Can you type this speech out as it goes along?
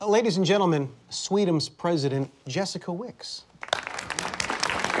Ladies and gentlemen, Sweetum's president, Jessica Wicks.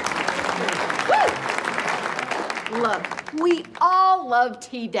 Look, we all love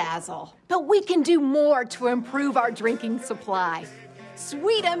Tea-Dazzle, but we can do more to improve our drinking supply.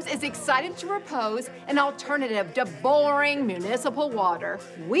 Sweetums is excited to propose an alternative to boring municipal water.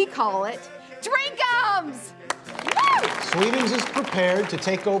 We call it Drinkums! Woo! Sweetums is prepared to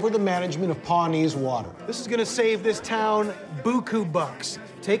take over the management of Pawnee's water. This is gonna save this town buku bucks.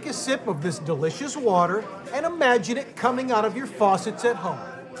 Take a sip of this delicious water and imagine it coming out of your faucets at home.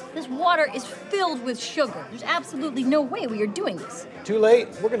 This water is filled with sugar. There's absolutely no way we are doing this. Too late.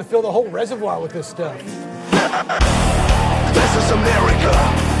 We're gonna fill the whole reservoir with this stuff. This is America.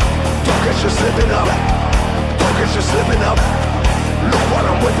 Don't get you slipping up. Don't get you slipping up. Look what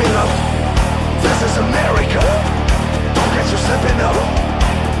I'm whipping up. This is America. Don't get you slipping up.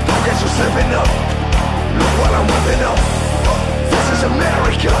 Don't get you slipping up. Look what I'm whipping up. This is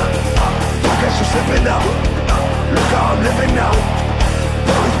America. Don't get you slipping up. Look how I'm living now.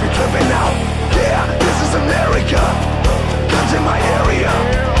 Police be tripping out. Yeah, this is America. Guns in my area.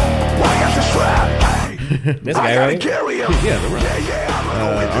 Why got the strap? This guy, right? Yeah, the Rock.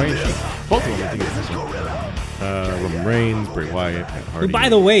 Iron Sheik. Both of them, I think. Roman Reigns, Bray Wyatt, Matt Hardy. Who, by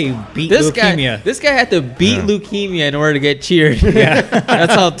the way, beat leukemia. This guy had to beat leukemia in order to get cheered. Yeah.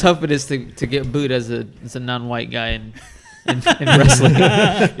 That's how tough it is to get booed as a non-white guy in wrestling. You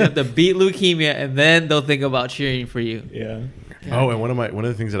have to beat leukemia, and then they'll think about cheering for you. Yeah. Oh, and one of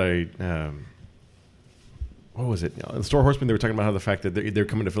the things that I what was it? The Store Horsemen, they were talking about how the fact that they're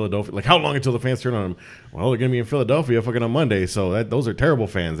coming to Philadelphia. Like, how long until the fans turn on them? Well, they're going to be in Philadelphia fucking on Monday, so those are terrible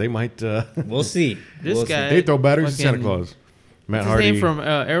fans. They might... We'll see. This guy... They throw batteries to Santa Claus. Matt Hardy. His name from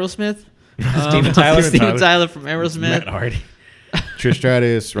Aerosmith? Steven Tyler. Steven Tyler from Aerosmith. Matt Hardy. Trish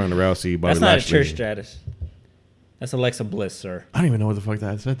Stratus, Ronda Rousey, Bobby That's not Lashley. a Trish Stratus. That's Alexa Bliss, sir. I don't even know what the fuck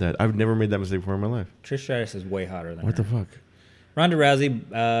that I said that. I've never made that mistake before in my life. Trish Stratus is way hotter than What her. the fuck? Ronda Rousey,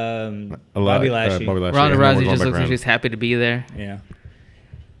 Bobby Lashley. Ronda Rousey just looks like she's happy to be there. Yeah.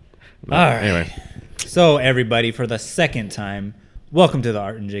 No, All right. Anyway. So, everybody, for the second time, welcome to the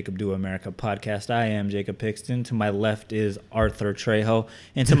Art and Jacob Do America podcast. I am Jacob Pixton. To my left is Arthur Trejo.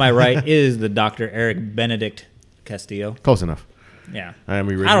 And to my right is the Dr. Eric Benedict Castillo. Close enough. Yeah. I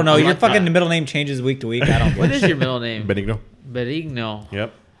don't know. Your fucking middle name changes week to week. I don't What is your middle name? Benigno. Benigno.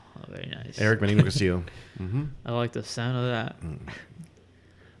 Yep. Oh, very nice. Eric Benigno Castillo. Mm-hmm. I like the sound of that.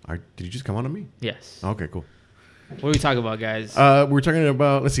 Did you just come on to me? Yes. Okay, cool. What are we talking about, guys? We're talking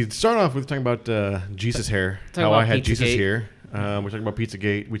about, let's see, to start off with talking about Jesus hair. Talking How about I had Jesus Pizzagate. here. We're talking about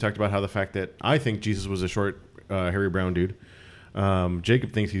Pizzagate. We talked about how the fact that I think Jesus was a short, hairy brown dude.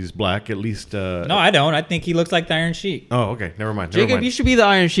 Jacob thinks he's black, at least. No, I don't. I think he looks like the Iron Sheik. Oh, okay. Never mind. Jacob, you should be the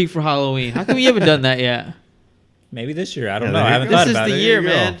Iron Sheik for Halloween. How come you haven't done that yet? Maybe this year. I don't Yeah, know. there I you haven't go. thought This is about the it. year, you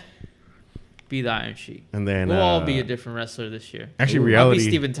go. man. Be the Iron Sheik. And then We'll all be a different wrestler this year. Actually, I'll reality. be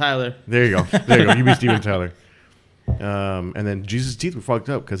Steven Tyler. There you go. There you go. You be Steven Tyler. And then Jesus' teeth were fucked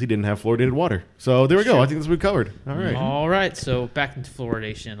up because he didn't have fluoridated water. So there we go. I think that's what we covered. All right. All right, so back into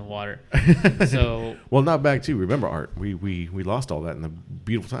fluoridation in the water. So, Well, not back too. Remember, Art, we lost all that in the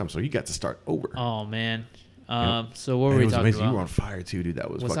beautiful time, so you got to start over. oh man. Yeah. So what And were we it was talking amazing. about? You were on fire too, dude.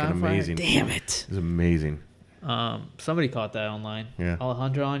 That was Was I fucking on fire? amazing. Damn it. It was amazing. Somebody caught that online. Yeah.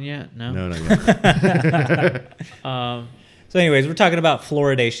 Alejandro on yet? No. No, not yet. So, anyways, we're talking about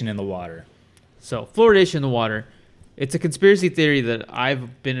fluoridation in the water. So fluoridation in the water. It's a conspiracy theory that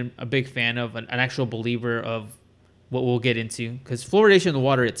I've been a big fan of, an actual believer of what we'll get into. Because fluoridation in the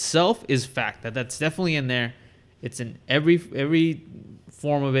water itself is fact. That's definitely in there. It's in every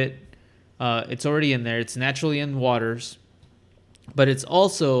form of it. It's already in there. It's naturally in waters. But it's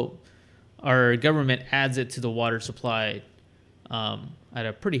also, our government adds it to the water supply at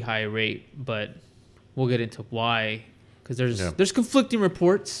a pretty high rate. But we'll get into why. Because there's conflicting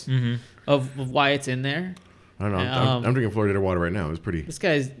reports of why it's in there. I don't know. I'm drinking fluoridated water right now. It's pretty. This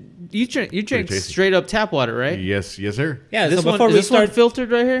guy's you drink tasty. straight up tap water, right? Yes, sir. Yeah, This so one before is we this one start, filtered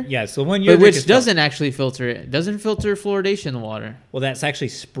right here? yeah. So when you're But which doesn't actually filter it. Doesn't filter fluoridation in the water. well, that's actually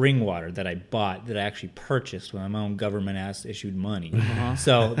spring water that I bought, that I actually purchased with my own government ass issued money.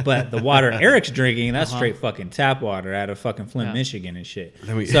 So, but the water Eric's drinking, that's straight fucking tap water out of fucking Flint, Yeah. Michigan and shit.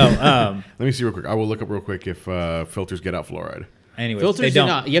 Let me- So, Let me see real quick. I will look up real quick if filters get out fluoride. anyways, Filters they do don't.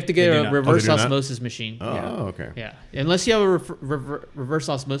 not. You have to get They do a not. reverse Oh, they do not? osmosis machine. Oh, Yeah. okay. Yeah. Unless you have a reverse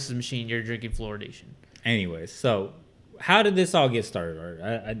osmosis machine, you're drinking fluoridation. Anyways, so how did this all get started?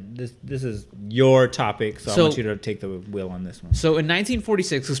 Art? This is your topic, so I So- want you to take the wheel on this one. So in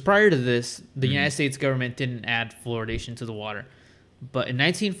 1946, because prior to this, the United States government didn't add fluoridation to the water. But in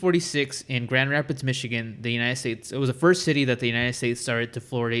 1946, in Grand Rapids, Michigan, the United States, it was the first city that the United States started to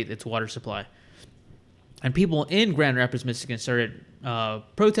fluoridate its water supply. And people in Grand Rapids, Michigan started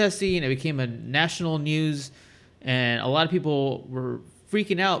protesting. It became a national news. And a lot of people were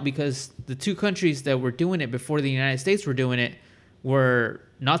freaking out because the two countries that were doing it before the United States were doing it were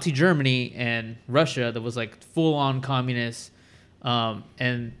Nazi Germany and Russia, that was like full-on communist.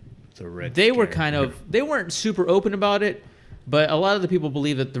 And they were they weren't super open about it. But a lot of the people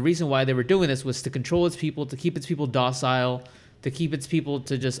believe that the reason why they were doing this was to control its people, to keep its people docile, to keep its people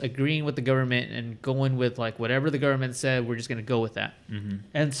to just agreeing with the government and going with like whatever the government said, we're just going to go with that. Mm-hmm.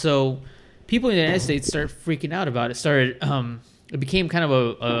 And so people in the United States started freaking out about it. It became kind of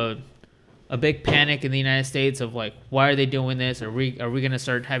a big panic in the United States of like, why are they doing this? Are we going to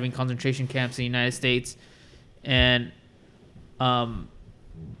start having concentration camps in the United States? And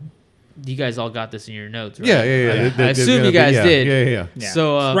you guys all got this in your notes, right? Yeah. I assume you guys did. Yeah.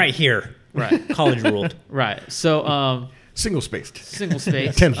 So right here, right, college ruled, right. So Single spaced.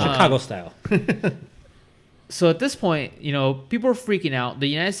 Chicago style. So at this point, people are freaking out. The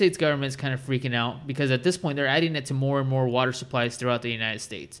United States government's kind of freaking out because at this point they're adding it to more and more water supplies throughout the United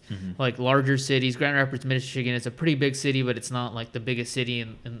States, like larger cities. Grand Rapids, Michigan, is a pretty big city, but it's not like the biggest city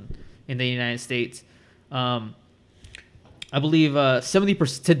in the United States. I believe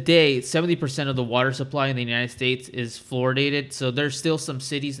 70% of the water supply in the United States is fluoridated. So there's still some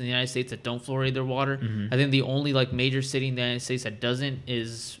cities in the United States that don't fluoridate their water. I think the only like major city in the United States that doesn't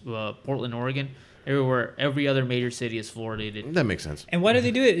is Portland, Oregon. Every other major city is fluoridated. That makes sense. And why do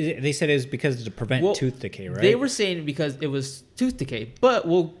they do it? They said it was because to prevent tooth decay, right? They were saying because it was tooth decay. But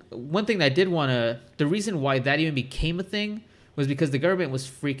one thing that I did the reason why that even became a thing was because the government was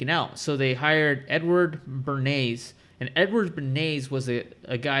freaking out. So they hired Edward Bernays. And Edward Bernays was a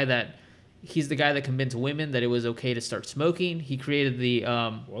guy he's the guy that convinced women that it was okay to start smoking. He created he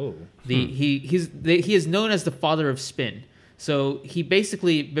is known as the father of spin. So he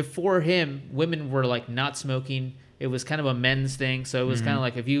basically, before him, women were like not smoking. It was kind of a men's thing. So it was kind of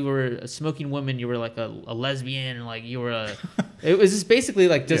like if you were a smoking woman, you were like a lesbian, and like you were it was just basically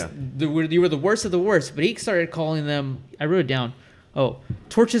like you were the worst of the worst. But he started calling them, I wrote it down,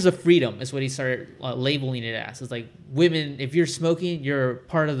 torches of freedom is what he started labeling it as. It's like, women, if you're smoking, you're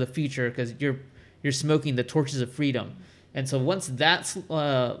part of the future because you're smoking the torches of freedom. And so once that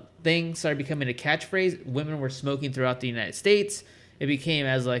thing started becoming a catchphrase, women were smoking throughout the United States. It became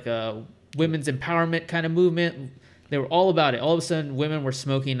as like a women's empowerment kind of movement. They were all about it. All of a sudden, women were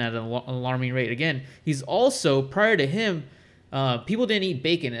smoking at an alarming rate. Again, he's also, prior to him, people didn't eat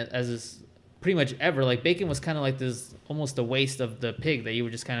bacon as pretty much ever. Like bacon was kind of like this, almost a waste of the pig that you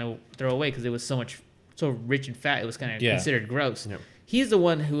would just kind of throw away because it was so rich in fat. It was kind of considered gross. Yep. He's the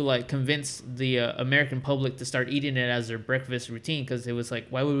one who like convinced the American public to start eating it as their breakfast routine because it was like,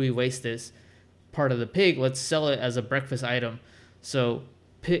 why would we waste this part of the pig? Let's sell it as a breakfast item. So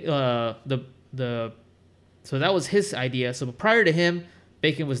so that was his idea. So prior to him,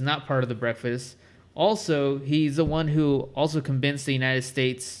 bacon was not part of the breakfast. Also, he's the one who also convinced the United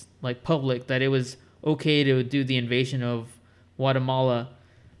States like public that it was okay to do the invasion of Guatemala.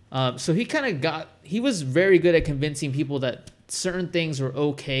 So he was very good at convincing people that certain things were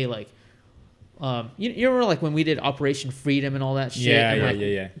okay. Like, you remember like when we did Operation Freedom and all that shit?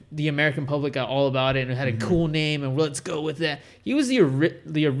 Yeah. The American public got all about it and it had a cool name and let's go with that. He was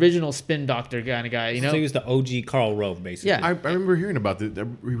the original spin doctor kind of guy, So he was the OG Karl Rove, basically. Yeah. I remember hearing about this,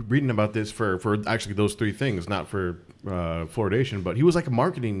 reading about this for actually those three things, not for fluoridation, but he was like a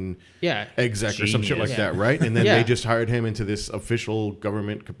marketing exec or some shit like that, right? And then they just hired him into this official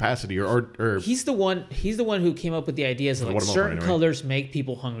government capacity, or he's the one who came up with the ideas of like certain colors make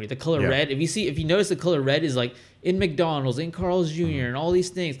people hungry. The color red, if you notice, the color red is like in McDonald's, in Carl's Jr. and all these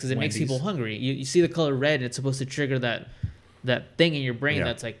things because it makes people hungry. You see the color red and it's supposed to trigger that thing in your brain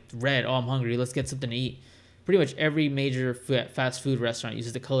that's like red. Oh, I'm hungry. Let's get something to eat. Pretty much every major fast food restaurant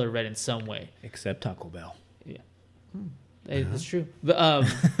uses the color red in some way, except Taco Bell. It's true, but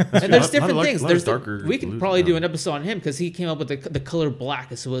and there's different things. We could probably do an episode on him because he came up with the color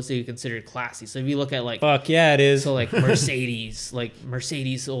black is supposed to be considered classy. So if you look at like, fuck yeah, it is. So like Mercedes,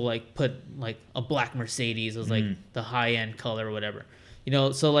 will like put like a black Mercedes as like the high end color or whatever,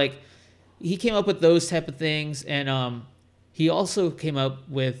 So like he came up with those type of things, and he also came up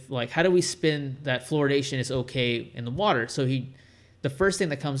with like, how do we spin that fluoridation is okay in the water? So the first thing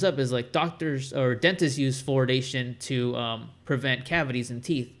that comes up is like doctors or dentists use fluoridation to prevent cavities in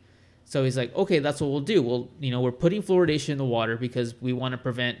teeth. So he's like, okay, that's what we'll do. We're putting fluoridation in the water because we want to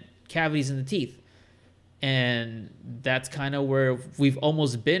prevent cavities in the teeth. And that's kind of where we've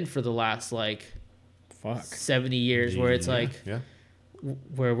almost been for the last 70 years, where it's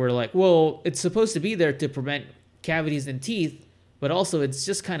where we're like, well, it's supposed to be there to prevent cavities in teeth, but also it's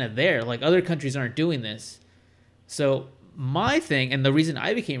just kind of there. Like other countries aren't doing this. So my thing, and the reason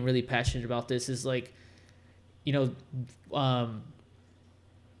I became really passionate about this is like, you know,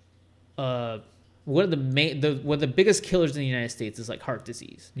 one of the biggest killers in the United States is like heart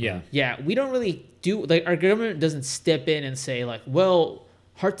disease. Yeah, we don't really do, like, our government doesn't step in and say like, well,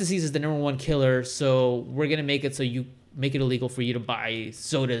 heart disease is the number one killer, so we're gonna make it so you make it illegal for you to buy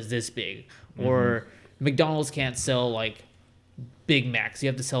sodas this big, or McDonald's can't sell like Big Macs. You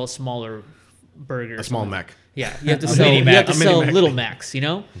have to sell a smaller burger. A small Mac. Yeah, you have to sell. You have to sell Little Macs. You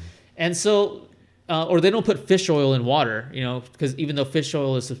know, and so. Or they don't put fish oil in water, you know, because even though fish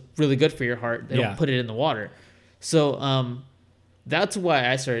oil is really good for your heart, they don't put it in the water. So that's why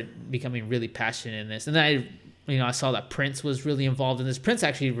I started becoming really passionate in this. And then I saw that Prince was really involved in this. Prince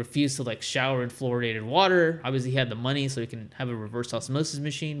actually refused to like shower in fluoridated water. Obviously, he had the money, so he can have a reverse osmosis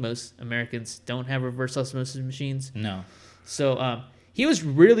machine. Most Americans don't have reverse osmosis machines. No. So he was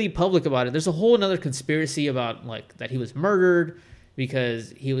really public about it. There's a whole another conspiracy about like that he was murdered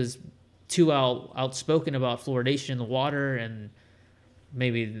because he was too outspoken about fluoridation in the water, and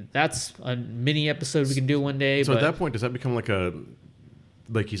maybe that's a mini episode we can do one day. So at that point, does that become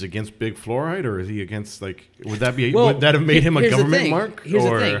like he's against big fluoride, or is he against would that have made him a government mark? Here's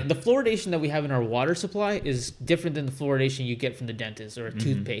the thing: the fluoridation that we have in our water supply is different than the fluoridation you get from the dentist or a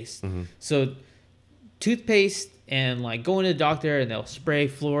toothpaste. So toothpaste and like going to the doctor and they'll spray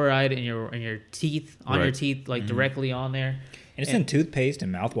fluoride in your teeth your teeth directly on there. And it's in toothpaste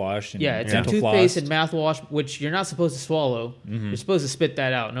and mouthwash. And it's in toothpaste and mouthwash, which you're not supposed to swallow. You're supposed to spit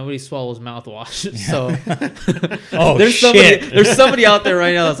that out. Nobody swallows mouthwash. So there's somebody out there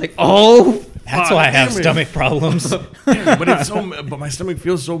right now that's like, that's why I have stomach problems. But my stomach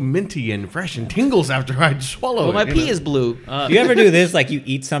feels so minty and fresh and tingles after I swallow it. Well, my pee is blue. Do you ever do this? Like you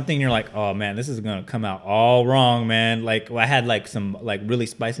eat something and you're like, oh man, this is going to come out all wrong, man. Like I had like some like really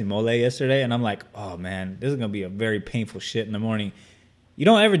spicy mole yesterday and I'm like, oh man, this is going to be a very painful shit in the morning. You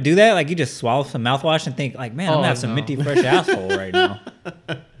don't ever do that? Like you just swallow some mouthwash and think like, man, I'm going to have some minty fresh asshole right now.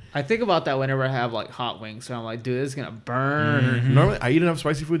 I think about that whenever I have like hot wings. So I'm like, dude, this is gonna burn. Normally, I eat enough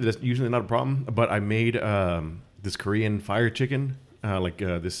spicy food that's usually not a problem. But I made this Korean fire chicken,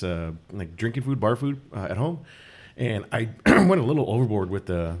 this drinking food, bar food at home, and I went a little overboard with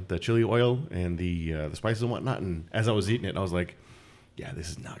the chili oil and the spices and whatnot. And as I was eating it, I was like, yeah, this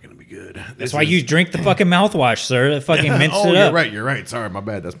is not going to be good. That's why you drink the fucking mouthwash, sir. It fucking mints it up. You're right. Sorry, my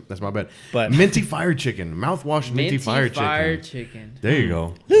bad. That's my bad. But minty fire chicken, mouthwash minty fire chicken. There you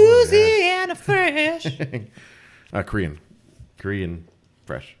go. Louisiana fresh. Korean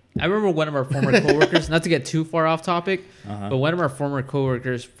fresh. I remember one of our former coworkers, not to get too far off topic, but one of our former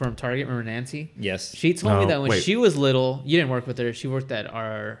coworkers from Target, remember Nancy? Yes. She told me that when she was little, you didn't work with her. She worked at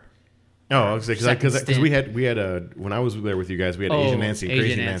our... Oh, because we had when I was there with you guys, we had Asian Nancy,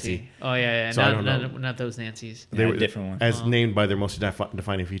 Crazy Nancy. Oh yeah. So not those Nancys. They were different ones, as named by their most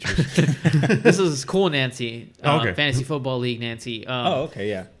defining features. This is Cool Nancy, okay. Fantasy Football League Nancy. Okay,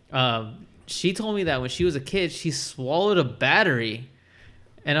 yeah. She told me that when she was a kid, she swallowed a battery,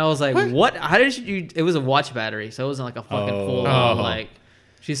 and I was like, "What? How did you?" It was a watch battery, so it wasn't like a fucking full like.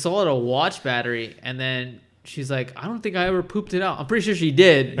 She swallowed a watch battery, and then. She's like, I don't think I ever pooped it out. I'm pretty sure she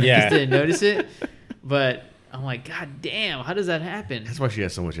did. Yeah. I just didn't notice it. But I'm like, God damn, how does that happen? That's why she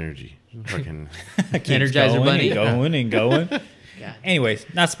has so much energy. Fucking Energizer Bunny. And going. Yeah. Anyways,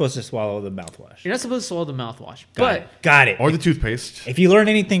 not supposed to swallow the mouthwash. You're not supposed to swallow the mouthwash. Got it. Or the toothpaste. If you learn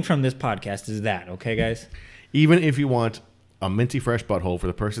anything from this podcast, is that, okay, guys? Even if you want a minty fresh butthole for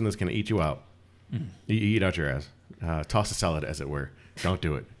the person that's going to eat you out, you eat out your ass. Toss a salad, as it were. Don't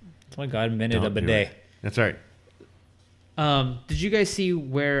do it. That's why God invented a bidet. That's right. Did you guys see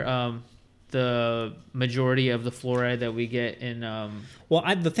where the majority of the fluoride that we get in? Well,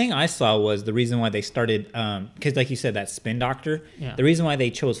 the thing I saw was the reason why they started, because like you said, that Spin Doctor. Yeah. The reason why they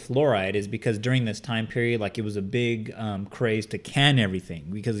chose fluoride is because during this time period, like it was a big craze to can everything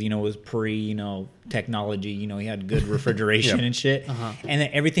because it was pre technology. You had good refrigeration and shit, and then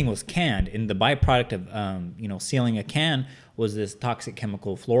everything was canned. And the byproduct of sealing a can was this toxic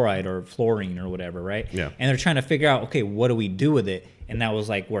chemical fluoride or fluorine or whatever, right? Yeah. And they're trying to figure out, okay, what do we do with it? And that was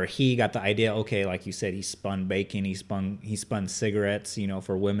like where he got the idea. Okay, like you said, he spun bacon, he spun cigarettes,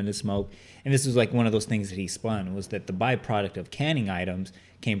 for women to smoke. And this was like one of those things that he spun was that the byproduct of canning items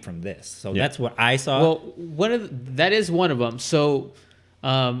came from this. So that's what I saw. Well, that is one of them. So,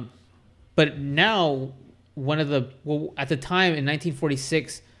 but now at the time in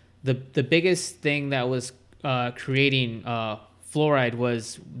 1946, the biggest thing that was creating fluoride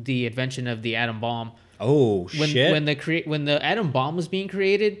was the invention of the atom bomb. Oh shit! When the atom bomb was being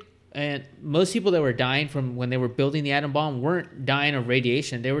created, and most people that were dying from when they were building the atom bomb weren't dying of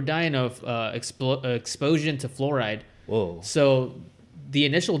radiation; they were dying of exposure to fluoride. Whoa! So the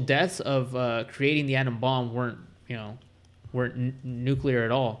initial deaths of creating the atom bomb weren't nuclear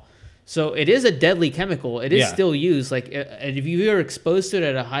at all. So it is a deadly chemical. It is still used. Like, and if you are exposed to it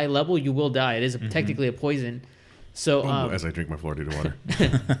at a high level, you will die. It is technically a poison. So as I drink my fluoridated water,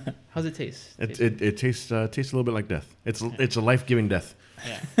 how's it taste? it tastes a little bit like death. It's a life-giving death.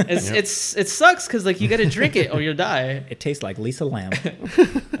 Yeah. It sucks because like you got to drink it or you'll die. It tastes like Lisa Lamb.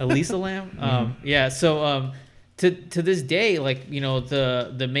 A Lisa Lamb. Yeah. So to this day, like, you know,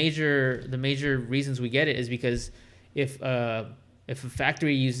 the major reasons we get it is because if a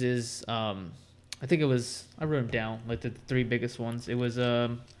factory uses I think it was, I wrote them down, like the three biggest ones. It was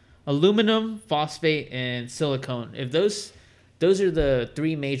aluminum, phosphate, and silicone. If those are the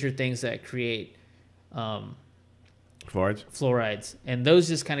three major things that create fluorides, and those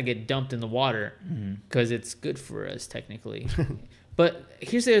just kind of get dumped in the water because it's good for us technically. But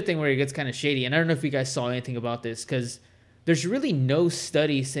here's the other thing where it gets kind of shady, and I don't know if you guys saw anything about this, because there's really no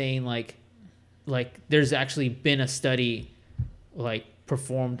study saying like there's actually been a study like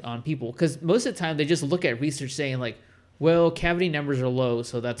performed on people, because most of the time they just look at research saying like, well, cavity numbers are low,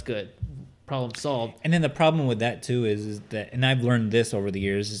 so that's good. Problem solved. And then the problem with that too is that, and I've learned this over the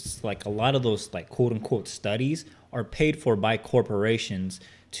years, it's like a lot of those like quote unquote studies are paid for by corporations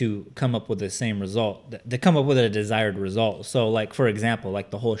to come up with the same result. They come up with a desired result. So like, for example, like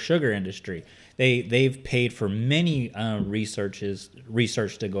the whole sugar industry, they've paid for many research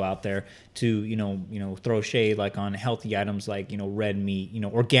to go out there to, you know, throw shade like on healthy items like, you know, red meat, you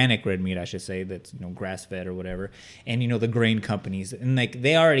know, organic red meat, I should say, that's, you know, grass fed or whatever. And, you know, the grain companies, and like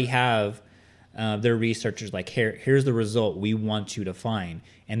they already have their researchers like, here's the result we want you to find,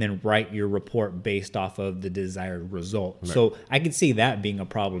 and then write your report based off of the desired result. Right. So I could see that being a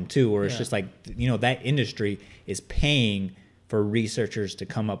problem too, where it's just like, you know, that industry is paying for researchers to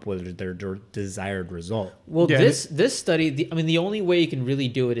come up with their desired result. Well, this study, the only way you can really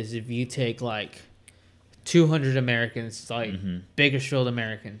do it is if you take like 200 Americans, like Bakersfield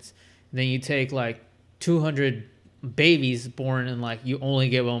Americans, and then you take like 200 babies born and like you only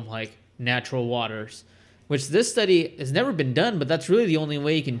give them like natural waters, which this study has never been done, but that's really the only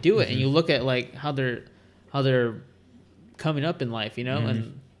way you can do it. And you look at like how they're coming up in life, you know,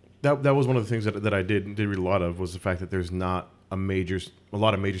 and that was one of the things that I did read a lot of, was the fact that there's not a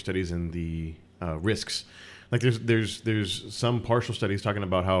lot of major studies in the risks. Like there's some partial studies talking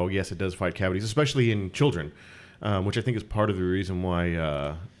about how yes, it does fight cavities, especially in children, which I think is part of the reason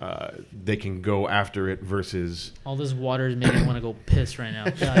why they can go after it versus all this water is making me want to go piss right now.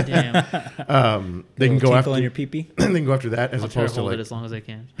 God damn. They can go after on your pee-pee. They can go after that as I'll try opposed to hold like it as long as I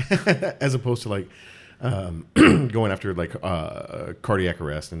can. as opposed to like going after like cardiac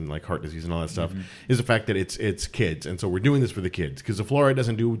arrest and like heart disease and all that stuff, is the fact that it's kids, and so we're doing this for the kids because the fluoride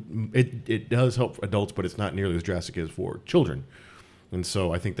doesn't do it. It does help adults, but it's not nearly as drastic as for children, and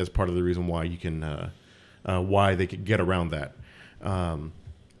so I think that's part of the reason why you can why they could get around that.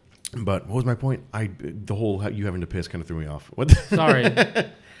 But what was my point? The whole you having to piss kind of threw me off. What? Sorry.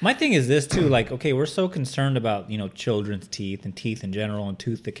 My thing is this too, like, okay, we're so concerned about, you know, children's teeth and teeth in general and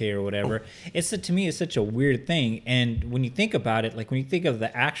tooth decay or whatever. To me, it's such a weird thing. And when you think about it, like when you think of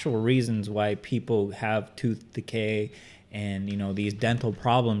the actual reasons why people have tooth decay and, you know, these dental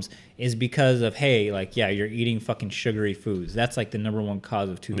problems, is because of, hey, like, yeah, you're eating fucking sugary foods. That's like the number one cause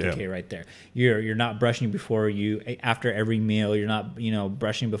of tooth decay right there. You're not brushing after every meal. You're not, you know,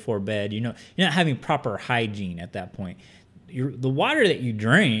 brushing before bed. You know, you're not having proper hygiene at that point. The water that you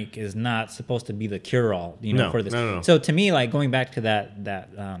drink is not supposed to be the cure-all, you know, for this. No. So to me, like going back to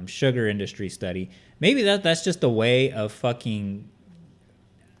that sugar industry study, maybe that's just a way of fucking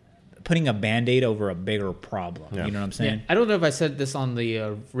putting a Band-Aid over a bigger problem. Yeah. You know what I'm saying? Yeah. I don't know if I said this on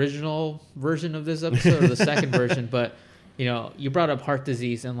the original version of this episode or the second version, but you know, you brought up heart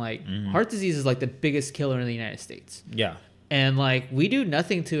disease, and like heart disease is like the biggest killer in the United States. Yeah. And like we do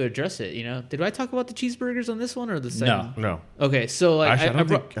nothing to address it, you know. Did I talk about the cheeseburgers on this one or the second? No. Okay, so like actually,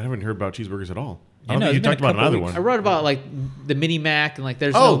 I haven't heard about cheeseburgers at all. I don't know, think you talked about another one. I wrote about like the Mini Mac and like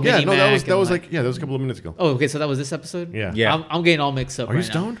there's no Mini Mac. That was a couple of minutes ago. Oh, okay, so that was this episode. Yeah. I'm getting all mixed up. Are you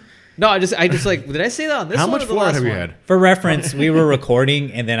stoned? No, I just like, did I say that on this How one? much fluoride have you had? For reference, we were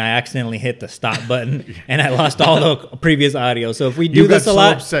recording and then I accidentally hit the stop button and I lost all the previous audio. So if we do this a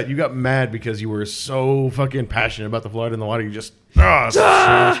lot, upset. You got mad because you were so fucking passionate about the fluoride in the water. You just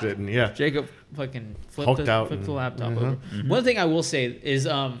smashed it, and Jacob fucking flipped the laptop over. One thing I will say is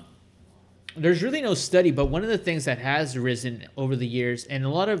there's really no study, but one of the things that has risen over the years, and a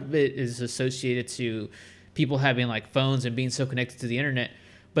lot of it is associated to people having like phones and being so connected to the internet,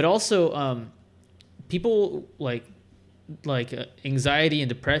 but also people like anxiety and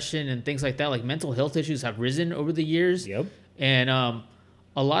depression and things like that, like mental health issues have risen over the years. Yep. And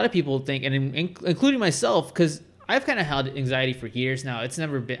a lot of people think, and including myself, because I've kind of had anxiety for years now. It's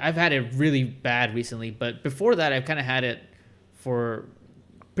never been, I've had it really bad recently, but before that, I've kind of had it for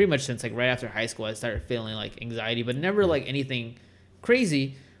pretty much since like right after high school. I started feeling like anxiety, but never like anything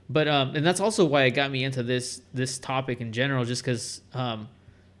crazy. But and that's also why it got me into this topic in general, just because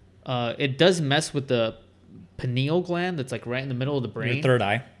it does mess with the pineal gland that's like right in the middle of the brain. Your third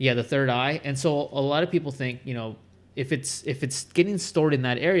eye. Yeah, the third eye. And so a lot of people think, you know, if it's getting stored in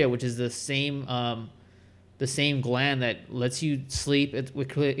that area, which is the same gland that lets you sleep, it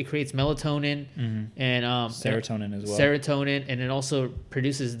creates melatonin and Serotonin as well. Serotonin, and it also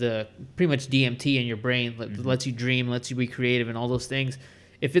produces the pretty much DMT in your brain, lets you dream, lets you be creative, and all those things.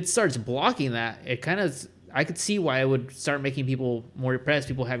 If it starts blocking that, it kind of, I could see why it would start making people more depressed,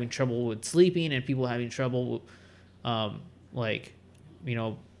 people having trouble with sleeping, and people having trouble, like, you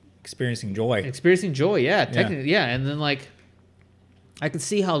know, experiencing joy. Yeah, technically, yeah. And then like, I could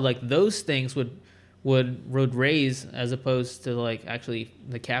see how like those things would raise as opposed to like actually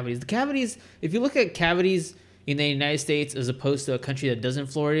the cavities. The cavities, if you look at cavities in the United States as opposed to a country that doesn't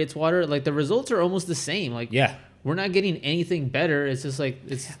fluoridate its water, like the results are almost the same. Like, yeah. We're not getting anything better. It's just like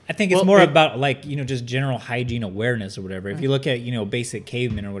I think it's more about like, you know, just general hygiene awareness or whatever. If you look at, you know, basic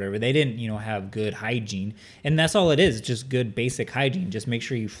cavemen or whatever, they didn't, you know, have good hygiene, and that's all it is. Just good basic hygiene. Just make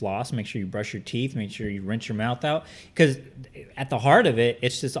sure you floss, make sure you brush your teeth, make sure you rinse your mouth out. Because at the heart of it,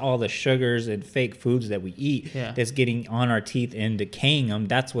 it's just all the sugars and fake foods that we eat that's getting on our teeth and decaying them.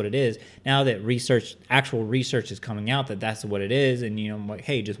 That's what it is. Now that actual research is coming out that that's what it is, and you know, like,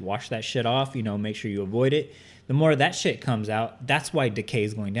 hey, just wash that shit off. You know, make sure you avoid it. The more that shit comes out, that's why decay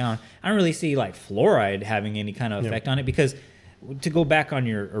is going down. I don't really see like fluoride having any kind of effect on it, because to go back on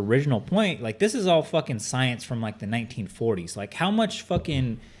your original point, like this is all fucking science from like the 1940s. Like how much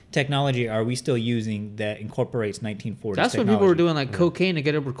fucking technology are we still using that incorporates 1940s That's technology? when people were doing like cocaine to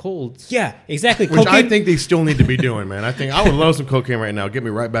get over colds. Yeah, exactly. Which I think they still need to be doing, man. I think I would love some cocaine right now. Get me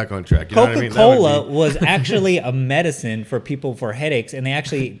right back on track. You know what I mean? Coca-Cola was actually a medicine for people for headaches, and they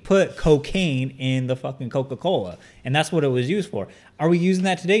actually put cocaine in the fucking Coca-Cola, and that's what it was used for. Are we using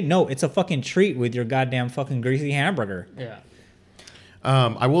that today? No, it's a fucking treat with your goddamn fucking greasy hamburger. Yeah.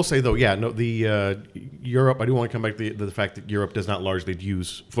 I will say though, Europe. I do want to come back to the fact that Europe does not largely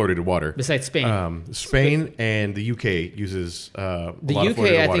use fluoridated water. Besides Spain, Spain and the UK uses the UK.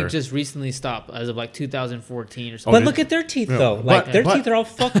 I think just recently stopped as of like 2014 or something. But look at their teeth though. Like their teeth are all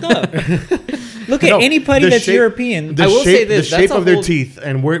fucked up. Look at anybody that's European. I will say this: the shape of their teeth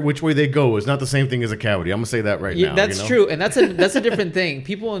and which way they go is not the same thing as a cavity. I'm gonna say that right now. That's true, and that's a different thing.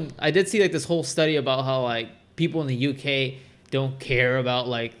 I did see like this whole study about how like people in the UK don't care about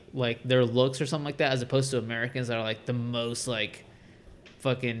like their looks or something like that, as opposed to Americans that are like the most like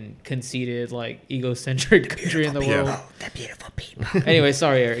fucking conceited, like egocentric country in the world. The beautiful people. Anyway,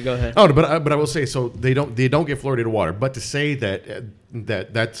 sorry, Eric, go ahead. Oh, but I will say, so they don't get fluoridated water. But to say that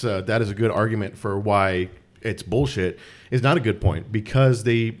that is a good argument for why it's bullshit is not a good point, because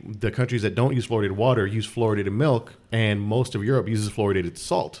the countries that don't use fluoridated water use fluoridated milk, and most of Europe uses fluoridated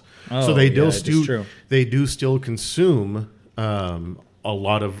salt. So they do still consume a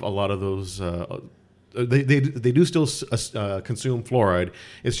lot of those. They do still consume fluoride.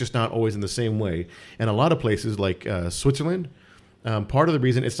 It's just not always in the same way. And a lot of places like Switzerland, part of the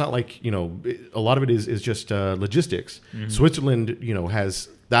reason, it's not like, you know, a lot of it is just logistics. Mm-hmm. Switzerland, you know, has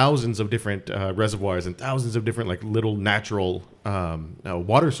thousands of different reservoirs and thousands of different like little natural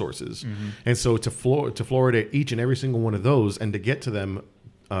water sources. Mm-hmm. And so to fluoridate each and every single one of those and to get to them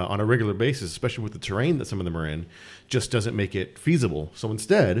on a regular basis, especially with the terrain that some of them are in, just doesn't make it feasible. So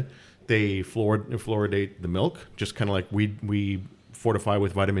instead, they fluoridate the milk, just kind of like we fortify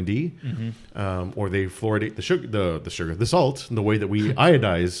with vitamin D, or they fluoridate the salt, the way that we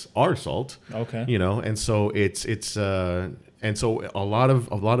iodize our salt. Okay, you know, and so and so a lot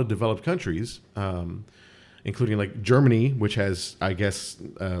of developed countries, including like Germany, which has, I guess,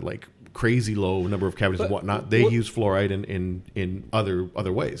 like crazy low number of cavities and whatnot, they use fluoride in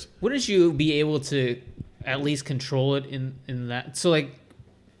other ways. Wouldn't you be able to at least control it in that? So like,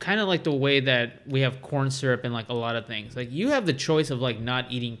 kind of like the way that we have corn syrup in like a lot of things. Like you have the choice of like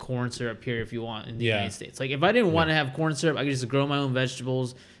not eating corn syrup here if you want in the United States. Like if I didn't want to have corn syrup, I could just grow my own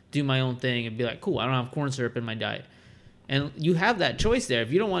vegetables, do my own thing, and be like, cool, I don't have corn syrup in my diet. And you have that choice there.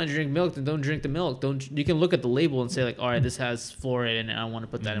 If you don't want to drink milk, then don't drink the milk. You can look at the label and say like, all right, this has fluoride in it. I want to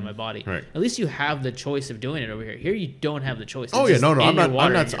put that in my body. Right. At least you have the choice of doing it over here. Here you don't have the choice. Oh It's yeah, just no, in your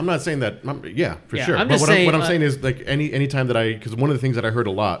water I'm not saying that. Yeah, for Yeah, sure. I'm But just what I'm saying, saying is like any time that because one of the things that I heard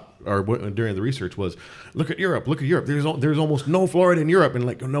a lot or during the research was, look at Europe. There's almost no fluoride in Europe, and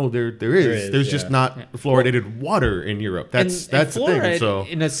like no, there is. There's just not fluoridated water in Europe. That's the thing. fluoride So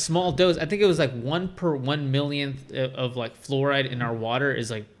in a small dose, I think it was like 1 per 1 millionth of like fluoride in our water is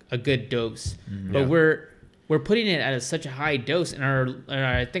like a good dose. But we're putting it at such a high dose, and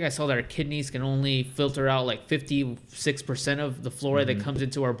I think I saw that our kidneys can only filter out like 56% of the fluoride that comes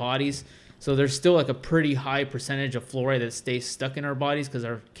into our bodies. So there's still like a pretty high percentage of fluoride that stays stuck in our bodies because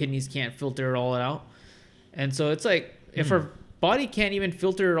our kidneys can't filter it all out. And so it's like if our body can't even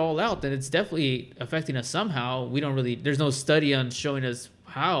filter it all out, then it's definitely affecting us somehow. There's no study on showing us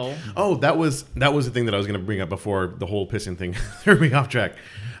how. Oh, that was the thing that I was going to bring up before the whole pissing thing threw me off track.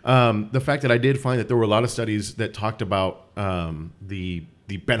 The fact that I did find that there were a lot of studies that talked about the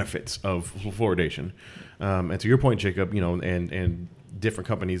benefits of fluoridation. And to your point, Jacob, and different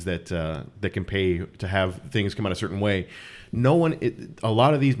companies that can pay to have things come out a certain way. A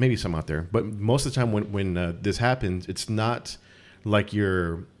lot of these, maybe some out there, but most of the time when this happens, it's not like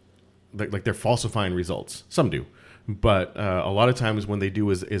they're falsifying results. Some do. But a lot of times when they do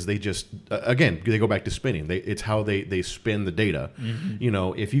is they just, again, they go back to spinning. It's how they spin the data.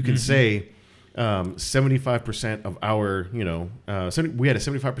 If you can say 75% of our, we had a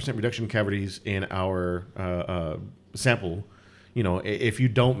 75% reduction in cavities in our sample. If you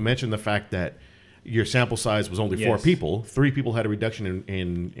don't mention the fact that your sample size was only 4 people, 3 people had a reduction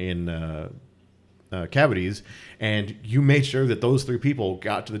in cavities, and you made sure that those 3 people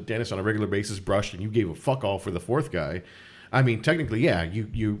got to the dentist on a regular basis, brushed, and you gave a fuck all for the 4th guy. I mean, technically, yeah,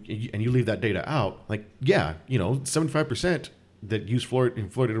 you leave that data out. Like, yeah, 75% that use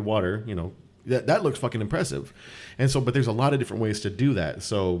fluoridated water, that looks fucking impressive. And so, but there's a lot of different ways to do that.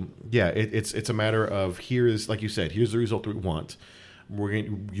 So, yeah, it's a matter of here's the result that we want.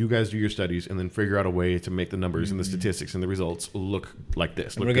 You guys do your studies and then figure out a way to make the numbers and the statistics and the results look like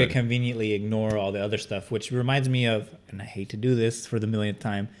this. We're going to conveniently ignore all the other stuff, which reminds me of, and I hate to do this for the millionth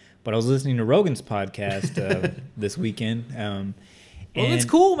time, but I was listening to Rogan's podcast this weekend. Well, it's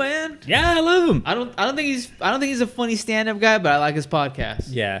cool, man. Yeah, I love him. I don't think he's a funny stand-up guy, but I like his podcast.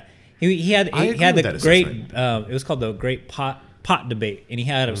 Yeah, he had the great. It was called the Great Pot Debate, and he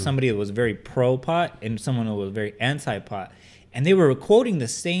had somebody that was very pro pot and someone who was very anti pot. And they were quoting the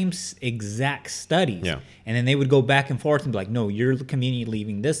same exact studies. Yeah. And then they would go back and forth and be like, no, you're conveniently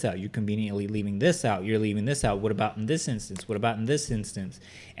leaving this out. You're conveniently leaving this out. You're leaving this out. What about in this instance? What about in this instance?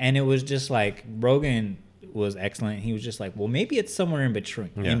 And it was just like Rogan was excellent. He was just like, well, maybe it's somewhere in between.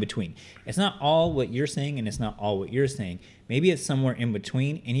 Yeah. In between. It's not all what you're saying and it's not all what you're saying. Maybe it's somewhere in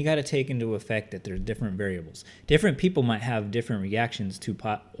between, and you got to take into effect that there's different variables. Different people might have different reactions to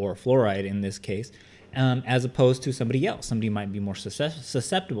pot or fluoride in this case. As opposed to somebody else. Somebody might be more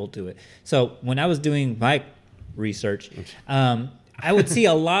susceptible to it. So when I was doing my research, I would see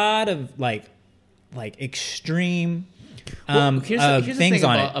a lot of like extreme here's the things thing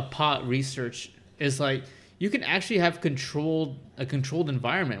on about it. A pot research is like you can actually have a controlled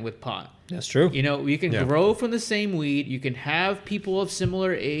environment with pot. That's true. You can grow from the same weed. You can have people of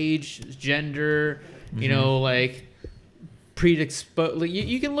similar age, gender, like predisposed. Like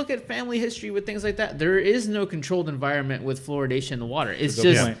you can look at family history with things like that. There is no controlled environment with fluoridation in the water. It's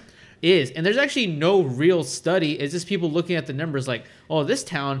just is. And there's actually no real study. It's just people looking at the numbers like, oh, this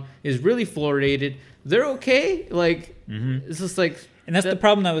town is really fluoridated. They're okay. Like, it's just like... And that's the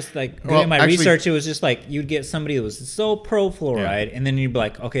problem that was like doing my research. It was just like you'd get somebody that was so pro fluoride, and then you'd be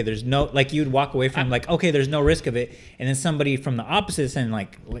like, okay, there's no, like you'd walk away from like, okay, there's no risk of it, and then somebody from the opposite end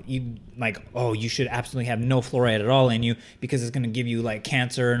oh, you should absolutely have no fluoride at all in you because it's going to give you like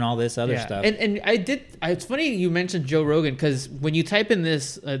cancer and all this other stuff. And it's funny you mentioned Joe Rogan because when you type in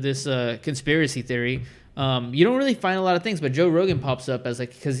this conspiracy theory, you don't really find a lot of things, but Joe Rogan pops up as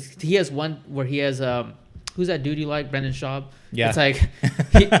like because he has one where he has who's that dude you like, Brendan Schaub? Yeah.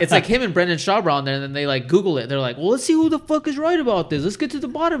 It's like him and Brendan Schaub are on there, and then they like Google it. They're like, well, let's see who the fuck is right about this. Let's get to the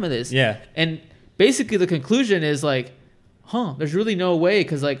bottom of this. Yeah. And basically the conclusion is like, there's really no way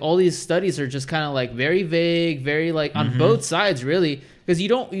because like all these studies are just kind of like very vague, very like on both sides really. Because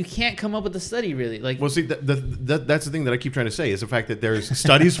you can't come up with a study really. Like, well, see, that's the thing that I keep trying to say is the fact that there's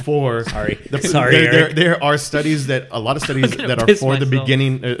studies for. There are studies a lot of studies that are for the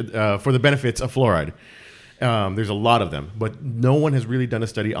beginning for the benefits of fluoride, There's a lot of them, but no one has really done a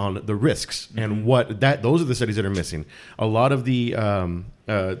study on the risks and those are the studies that are missing. A lot of the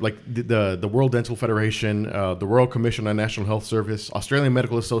like the World Dental Federation, the Royal Commission on National Health Service, Australian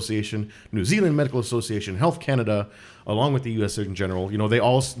Medical Association, New Zealand Medical Association, Health Canada, along with the U.S. Surgeon General, they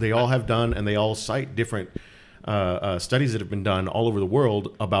all have done, and they all cite different studies that have been done all over the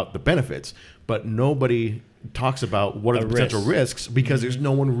world about the benefits, but nobody talks about what are the potential risks, because there's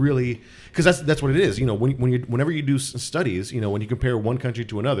no one really, because that's what it is. Whenever you do studies, when you compare one country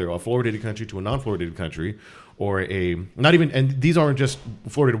to another, a fluoridated country to a non-fluoridated country, or and these aren't just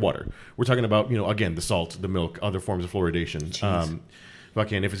fluoridated water. We're talking about, again, the salt, the milk, other forms of fluoridation.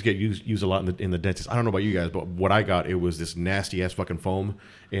 Fucking, if it's get used a lot in the dentist, I don't know about you guys, but what I got, it was this nasty ass fucking foam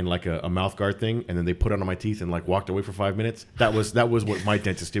in like a mouth guard thing, and then they put it on my teeth and like walked away for 5 minutes. That was what my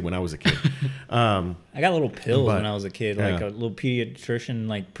dentist did when I was a kid. I got little pills when I was a kid, like a little pediatrician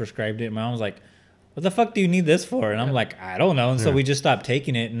like prescribed it. My mom was like, "What the fuck do you need this for?" And I'm like, "I don't know." And so we just stopped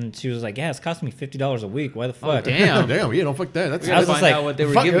taking it, and she was like, "Yeah, it's costing me $50 a week. Why the fuck?" Oh, damn. Damn, fuck that. I was just like, out what they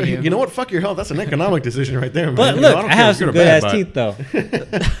were giving you. You know what? Fuck your health. That's an economic decision right there, man. But look, I have some good ass teeth though.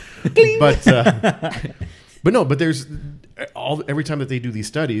 But there's every time that they do these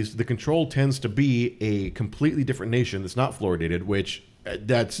studies, the control tends to be a completely different nation that's not fluoridated, which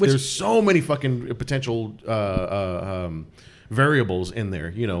there's so many fucking potential variables in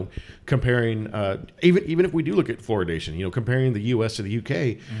there, comparing even if we do look at fluoridation, comparing the US to the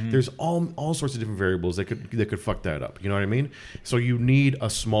UK, there's all sorts of different variables that could fuck that up. You know what I mean? So you need a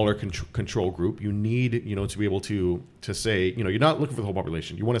smaller control group. You need, to be able to say, you're not looking for the whole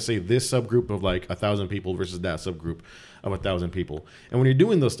population. You want to say this subgroup of like 1,000 people versus that subgroup of 1,000 people. And when you're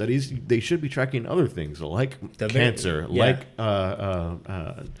doing those studies, they should be tracking other things like cancer, like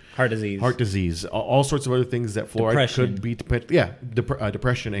heart disease, all sorts of other things that fluoride could be.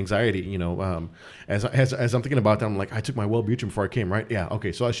 Depression, anxiety. As I'm thinking about that, I'm like, I took my Wellbutrin before I came, right? Yeah,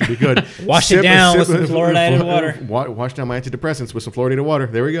 okay, so I should be good. Wash it down with some fluoridated water. Wash down my antidepressants with some fluoridated water.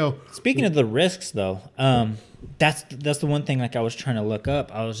 There we go. Speaking of the risks, though, that's the one thing like I was trying to look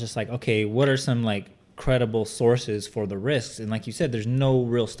up. I was just like, okay, what are some like credible sources for the risks? And like you said, there's no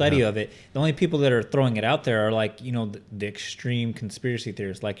real study of it. The only people that are throwing it out there are like, the extreme conspiracy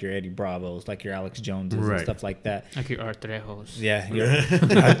theorists, like your Eddie Bravos, like your Alex Joneses and stuff like that. Like your Art Trejos. Yeah, your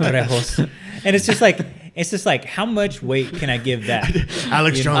Art Trejos. And it's just like, how much weight can I give that?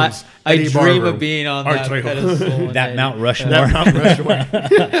 Alex Jones. I dream of being on that pedestal. That Mount Rushmore.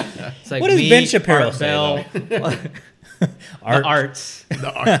 It's like what does Ben Shapiro say? Art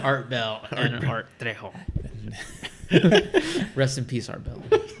Bell and Art Trejo. Rest in peace, Art Bell.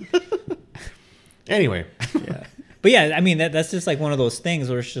 Anyway, but yeah, I mean that's just like one of those things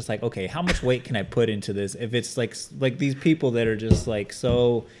where it's just like, okay, how much weight can I put into this? If it's like these people that are just like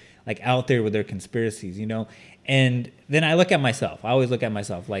so like out there with their conspiracies, and then I look at myself. I always look at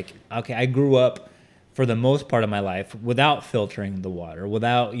myself like, okay, I grew up for the most part of my life without filtering the water,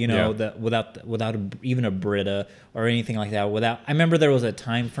 without without even a Brita or anything like that. I remember there was a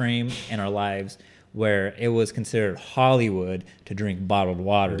time frame in our lives where it was considered Hollywood to drink bottled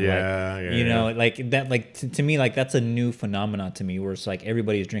water. Like that. Like to me, like that's a new phenomenon to me, where it's like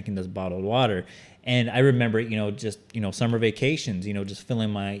everybody's drinking this bottled water. And I remember, just summer vacations, just filling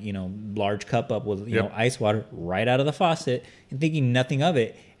my large cup up with ice water right out of the faucet and thinking nothing of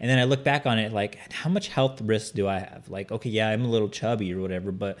it. And then I look back on it like, how much health risk do I have? Like, okay, yeah, I'm a little chubby or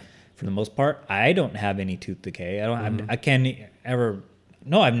whatever, but for the most part, I don't have any tooth decay. I've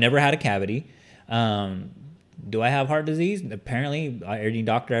never had a cavity. Do I have heart disease? Apparently, every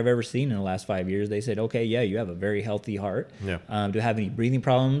doctor I've ever seen in the last 5 years, they said, okay, yeah, you have a very healthy heart. Yeah. Do I have any breathing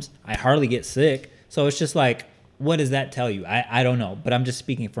problems? I hardly get sick. So it's just like, what does that tell you? I don't know, but I'm just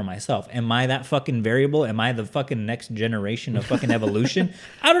speaking for myself. Am I that fucking variable? Am I the fucking next generation of fucking evolution?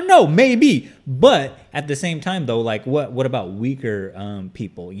 I don't know, maybe. But at the same time, though, like, what about weaker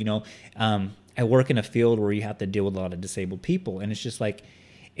people? I work in a field where you have to deal with a lot of disabled people, and it's just like,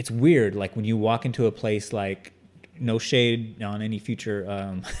 it's weird. Like when you walk into a place, like, no shade on any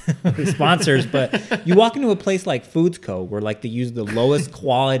future sponsors, but you walk into a place like Foods Co, where like they use the lowest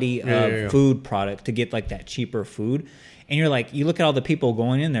quality of food product to get like that cheaper food, and you're like, you look at all the people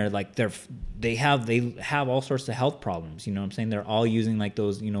going in there, like they have all sorts of health problems. You know what I'm saying? They're all using like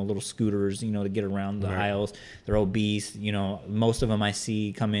those little scooters to get around the aisles. They're obese. Most of them I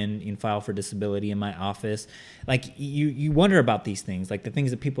see come in file for disability in my office. Like you wonder about these things, like the things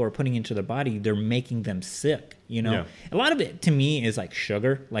that people are putting into their body, they're making them sick. A lot of it to me is like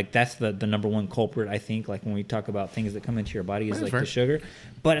sugar. Like that's the number one culprit, I think. Like when we talk about things that come into your body is like the sugar.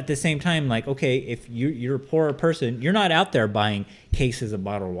 But at the same time, like, okay, if you're a poorer person, you're not out there buying cases of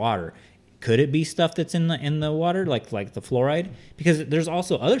bottled water. could it be stuff that's in the water, like the fluoride? Because there's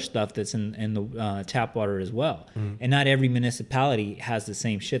also other stuff that's in the tap water as well, and not every municipality has the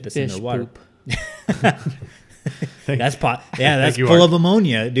same shit that's in Fish their water. poop. That's that's you, full Art. of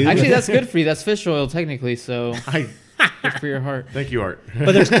ammonia, dude. Actually, that's good for you. That's fish oil technically, so good for your heart. Thank you, Art.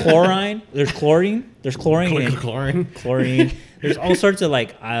 But there's chlorine, there's chlorine, and Chlorine. There's all sorts of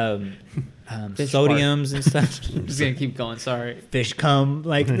like Fish sodiums and stuff. I'm just gonna keep going. Sorry. Fish cum.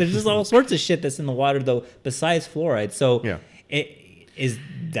 Like there's just all sorts of shit that's in the water though, besides fluoride. So Yeah. Is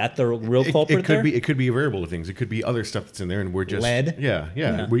that the real culprit It could there? be. It could be a variable of things. It could be other stuff that's in there, and we're just Lead? Yeah.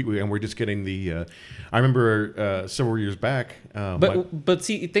 Yeah. And we're just getting the. I remember several years back. But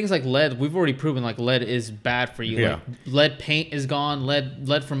see, things like lead, we've already proven like lead is bad for you. Yeah. Like, lead paint is gone.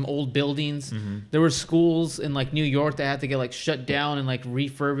 Lead from old buildings. There were schools in like New York that had to get like shut down and like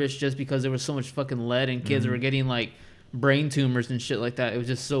refurbished just because there was so much fucking lead and kids were getting like brain tumors and shit like that. It was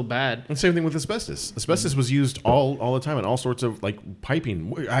just so bad. And same thing with asbestos. Asbestos was used all the time in all sorts of like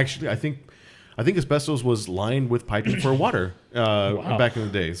piping. Actually, I think asbestos was lined with piping for water back in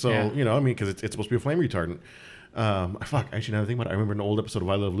the day. So Yeah. I mean, because it's supposed to be a flame retardant. Actually, now I think about it, I remember an old episode of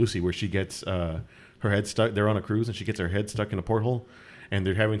I Love Lucy where she gets her head stuck. They're on a cruise and she gets her head stuck in a porthole. And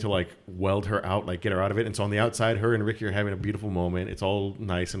they're having to like weld her out, like get her out of it. And so on the outside, her and Ricky are having a beautiful moment. It's all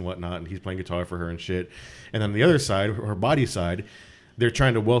nice and whatnot. And he's playing guitar for her and shit. And then on the other side, her body side, they're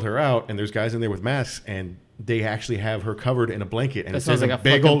trying to weld her out. And there's guys in there with masks. And they actually have her covered in a blanket. And That it says sounds like in a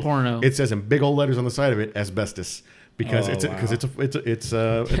big fucking old porno. It says in big old letters on the side of it, asbestos. Because it's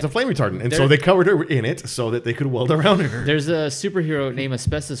a flame retardant. And so they covered her in it so that they could weld around her. There's a superhero named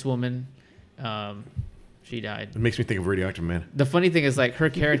Asbestos Woman. She died. It makes me think of Radioactive Man. The funny thing is, like, her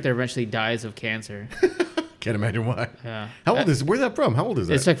character eventually dies of cancer. Can't imagine why. Yeah. How old is? Where's that from? How old is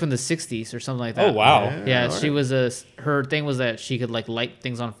that? It's like from the 60s or something like that. Oh wow. Yeah, all she right. was her thing was that she could like light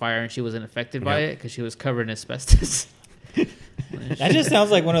things on fire and she wasn't affected by Yeah. it because she was covered in asbestos. That just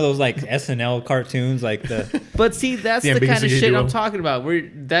sounds like one of those like SNL cartoons, like the But see, that's The the kind of ambiguous shit duo. I'm talking about. Where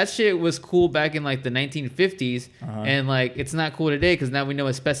that shit was cool back in like the 1950s, and like it's not cool today because now we know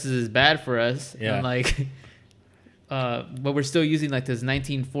asbestos is bad for us. Yeah. And like, but we're still using like this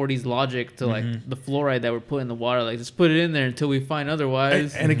 1940s logic to like the fluoride that we're putting in the water. Like, just put it in there until we find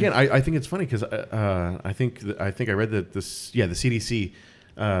otherwise. And again, I think it's funny because I think I read that the CDC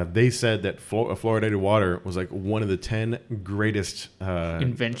they said that fluoridated water was like one of the 10 greatest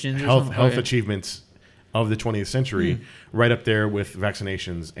Inventions or health something? Oh, yeah. achievements of the 20th century, right up there with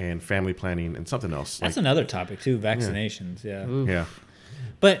vaccinations and family planning and something else. that's Like, another topic too, vaccinations. Yeah. yeah.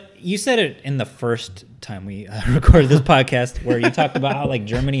 But you said it in the first time we recorded this podcast, where you talked about how like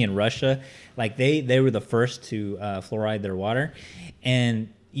Germany and Russia, like they were the first to fluoride their water,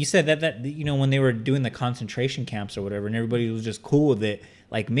 and you said that when they were doing the concentration camps or whatever, and everybody was just cool with it.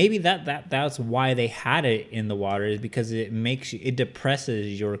 Like maybe that's why they had it in the water, is because it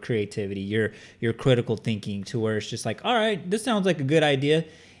depresses your creativity, your critical thinking, to where it's just like, all right, this sounds like a good idea.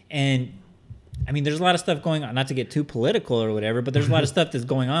 And I mean, there's a lot of stuff going on, not to get too political or whatever, but there's a lot of stuff that's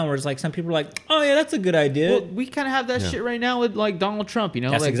going on where it's like some people are like, oh yeah, that's a good idea. Well, we kind of have that shit right now with like Donald Trump, you know.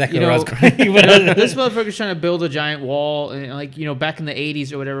 That's like, exactly you where I know, was going. this motherfucker's trying to build a giant wall, and like back in the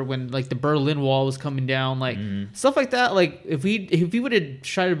 80s or whatever, when like the Berlin Wall was coming down, like stuff like that. Like if we would have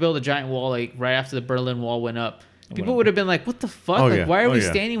tried to build a giant wall like right after the Berlin Wall went up, people would have been like, what the fuck? Oh, like, yeah. why are Oh, we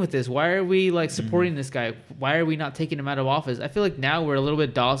yeah. standing with this? Why are we like supporting this guy? Why are we not taking him out of office? I feel like now we're a little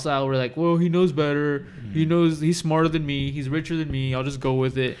bit docile. We're like, well, he knows better. He knows, he's smarter than me. He's richer than me. I'll just go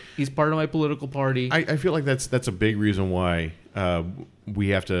with it. He's part of my political party. I feel like that's a big reason why we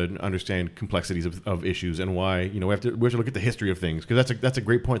have to understand complexities of issues, and why we have to look at the history of things, because that's a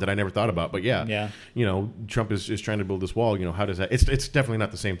great point that I never thought about. But yeah. Trump is trying to build this wall. How does that? It's definitely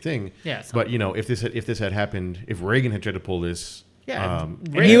not the same thing. Yeah, it's but if this had happened, if Reagan had tried to pull this. Yeah,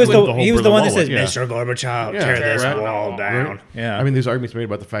 And he was with the whole one that Berlin says, Wall, yeah. Mr. Gorbachev, Yeah, tear this right. wall down. Right. Yeah. I mean, there's arguments made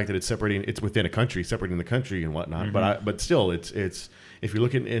about the fact that it's within a country, separating the country and whatnot. But still, it's if you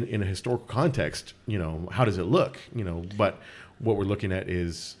look in a historical context, how does it look? But what we're looking at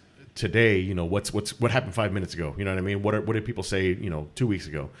is today. What happened 5 minutes ago? You know what I mean? What did people say? 2 weeks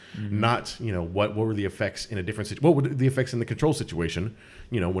ago? Not what were the effects in a different situation? What were the effects in the control situation?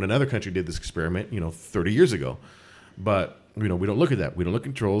 When another country did this experiment, 30 years ago. But we don't look at that. We don't look at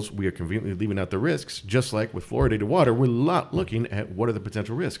controls. We are conveniently leaving out the risks. Just like with fluoridated water, we're not looking at what are the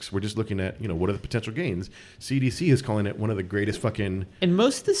potential risks. We're just looking at what are the potential gains. CDC is calling it one of the greatest fucking. And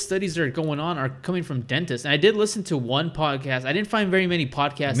most of the studies that are going on are coming from dentists. And I did listen to one podcast. I didn't find very many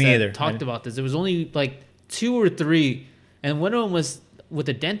podcasts that talked about this. There was only like 2 or 3, and one of them was with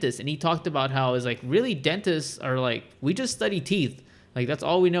a dentist, and he talked about how it's like really dentists are like, we just study teeth. Like that's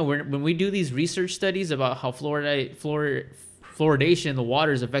all we know. When we do these research studies about how fluoridation in the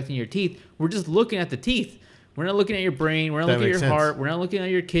water is affecting your teeth, we're just looking at the teeth. We're not looking at your brain. We're not looking at your heart. We're not looking at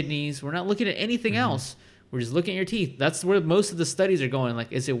your kidneys. We're not looking at anything else. We're just looking at your teeth. That's where most of the studies are going.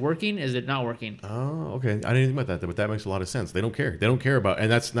 Like, is it working? Is it not working? Oh, okay. I didn't think about that, but that makes a lot of sense. They don't care. They don't care about,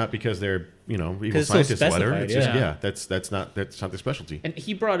 and that's not because they're evil scientists or whatever. It's just that's not their specialty. And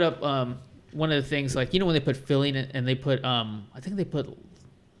he brought up one of the things, like when they put filling and they put I think they put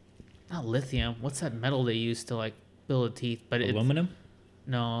not lithium. What's that metal they use to like build the teeth? But aluminum?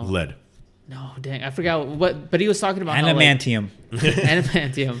 No. Lead. No, dang, I forgot what. But he was talking about adamantium.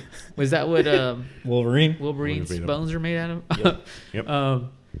 Adamantium. Was that what Wolverine's bones are made out of? Yep.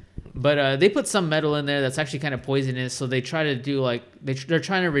 But they put some metal in there that's actually kind of poisonous. So they try to do like they're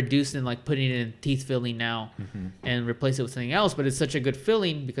trying to reduce and like putting it in teeth filling now and replace it with something else. But it's such a good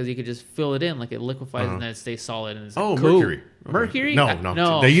filling because you could just fill it in, like it liquefies and then it stays solid. And it's cool. Mercury. Okay. Mercury?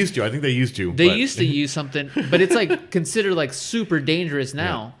 No. They used to. I think they used to. They used to use something, but it's like considered like super dangerous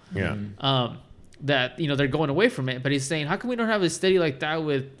now. Yeah. That they're going away from it, but he's saying, how come we don't have a study like that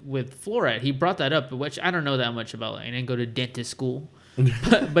with fluoride? He brought that up, which I don't know that much about. I didn't go to dentist school,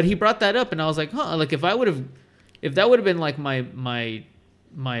 but he brought that up, and I was like, like if that would have been like my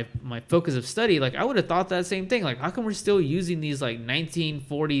focus of study, like I would have thought that same thing. Like, how come we're still using these like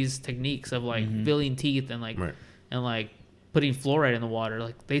 1940s techniques of like filling teeth and like and like putting fluoride in the water?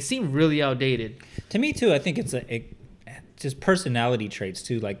 Like they seem really outdated. To me too, I think it's just personality traits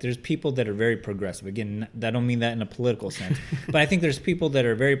too. Like there's people that are very progressive. Again, I don't mean that in a political sense, but I think there's people that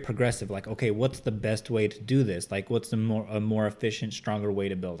are very progressive. Like, okay, what's the best way to do this? Like, what's a more efficient, stronger way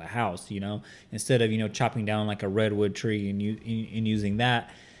to build a house? Instead of chopping down like a redwood tree and using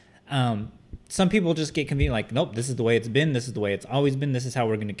that. Some people just get convenient. Like, nope, this is the way it's been. This is the way it's always been. This is how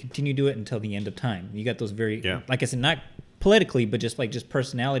we're going to continue to do it until the end of time. You got those very, like I said, not politically, but just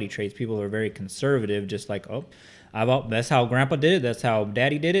personality traits. People are very conservative. Just like, that's how grandpa did it. That's how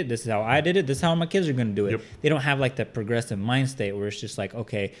daddy did it. This is how I did it. This is how my kids are going to do it. Yep. They don't have like that progressive mind state where it's just like,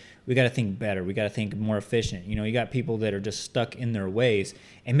 okay, we got to think better. We got to think more efficient. You got people that are just stuck in their ways.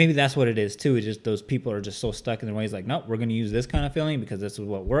 And maybe that's what it is too. It's just those people are just so stuck in their ways. Like, nope, we're going to use this kind of feeling because this is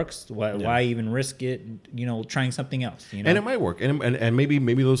what works. Why even risk it, trying something else? And it might work. And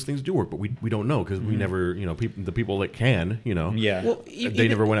maybe those things do work, but we don't know because we never, the people that can, Well, they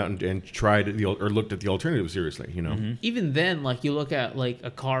never went out and tried or looked at the alternative seriously, Even then, like you look at like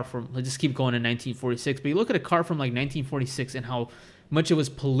a car from, let's just keep going in 1946, but you look at a car from like 1946 and how much it was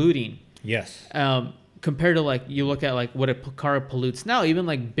polluting. Yes. Compared to like you look at like what a car pollutes now, even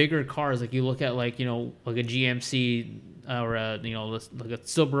like bigger cars, like you look at like like a GMC or a like a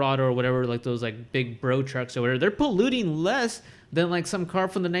Silverado or whatever, like those like big bro trucks or whatever, they're polluting less than like some car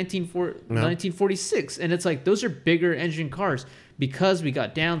from the 1946, and it's like those are bigger engine cars because we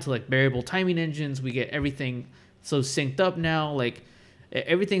got down to like variable timing engines. We get everything so synced up now, like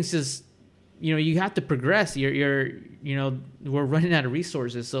everything's just you have to progress. We're running out of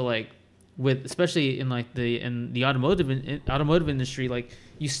resources, so like with especially in like the automotive industry, like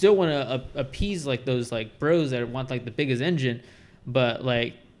you still want to appease like those like bros that want like the biggest engine, but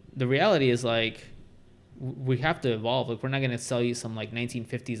like the reality is like we have to evolve. Like we're not going to sell you some like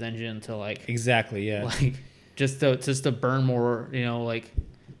 1950s engine to like like just to burn more, like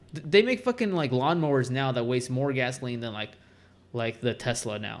they make fucking like lawnmowers now that waste more gasoline than like the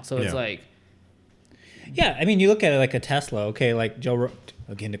Tesla now. So it's like, yeah, I mean, you look at it like a Tesla, okay, like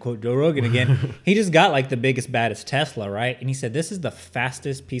again, to quote Joe Rogan again, he just got like the biggest, baddest Tesla, right? And he said, this is the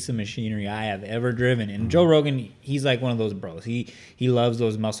fastest piece of machinery I have ever driven. And Joe Rogan, he's like one of those bros. He loves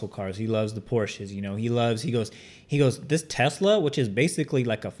those muscle cars. He loves the Porsches, he goes, this Tesla, which is basically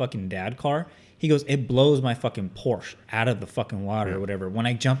like a fucking dad car, he goes, it blows my fucking Porsche out of the fucking water or whatever. When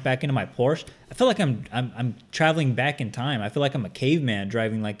I jump back into my Porsche, I feel like I'm traveling back in time. I feel like I'm a caveman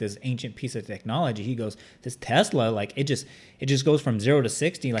driving like this ancient piece of technology. He goes, this Tesla, like it just goes from 0 to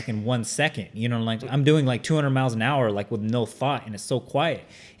 60 like in 1 second. Like I'm doing like 200 miles an hour like with no thought, and it's so quiet.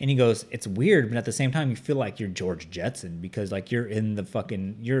 And he goes, it's weird, but at the same time you feel like you're George Jetson because like you're in the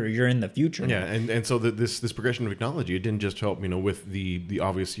fucking you're in the future. Yeah, and so this progression of technology, it didn't just help with the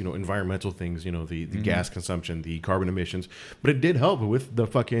obvious environmental things, the gas consumption, the carbon emissions, but it did help with the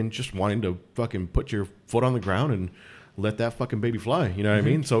fucking just wanting to fucking put your foot on the ground and let that fucking baby fly. You know what I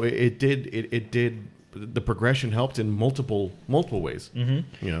mean? So it did. The progression helped in multiple ways. And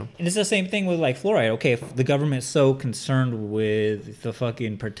it's the same thing with like fluoride. Okay, if the government's so concerned with the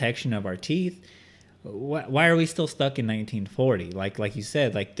fucking protection of our teeth, why are we still stuck in 1940? Like you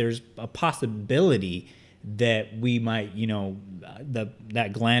said, like there's a possibility that we might,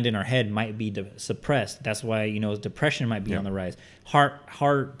 that gland in our head might be suppressed. That's why, depression might be on the rise.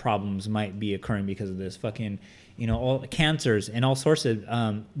 Heart problems might be occurring because of this. Fucking, all cancers and all sorts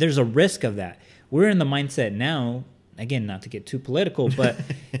of, there's a risk of that. We're in the mindset now, again, not to get too political, but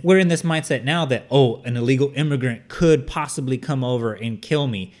we're in this mindset now that, an illegal immigrant could possibly come over and kill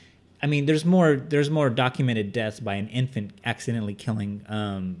me. I mean, there's more documented deaths by an infant accidentally killing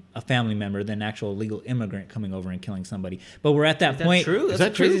a family member than an actual illegal immigrant coming over and killing somebody. But we're at that point. True? Is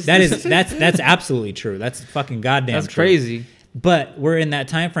that true? That's absolutely true. That's fucking goddamn That's true. crazy. But we're in that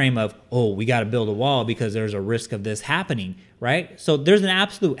time frame of, we got to build a wall because there's a risk of this happening, right? So there's an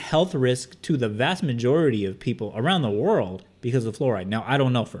absolute health risk to the vast majority of people around the world because of fluoride. Now, I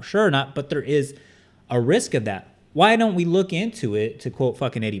don't know for sure or not, but there is a risk of that. Why don't we look into it, to quote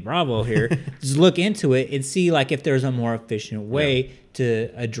fucking Eddie Bravo here, just look into it and see like if there's a more efficient way to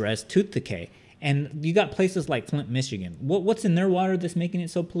address tooth decay. And you got places like Flint, Michigan. What's in their water that's making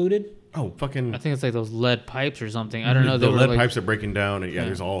it so polluted? Oh, fucking. I think it's like those lead pipes or something. I don't know. The lead pipes are breaking down. And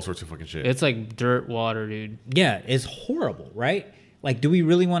there's all sorts of fucking shit. It's like dirt water, dude. Yeah, it's horrible, right? Like, do we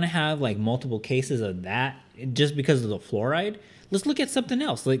really want to have like multiple cases of that just because of the fluoride? Let's look at something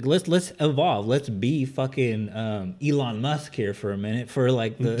else. Like, let's evolve. Let's be fucking Elon Musk here for a minute. For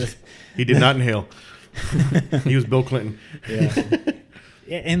like the he did not inhale. He was Bill Clinton.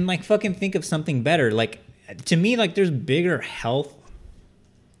 Yeah, and like fucking think of something better. Like, to me, like there's bigger health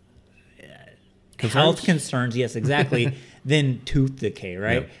concerns. Yes, exactly. Than tooth decay,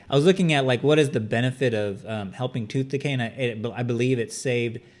 right? Yep. I was looking at like what is the benefit of helping tooth decay, and I believe it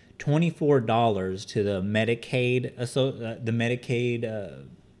saved $24 to the Medicaid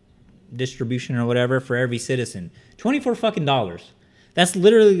distribution or whatever for every citizen. $24 fucking dollars. That's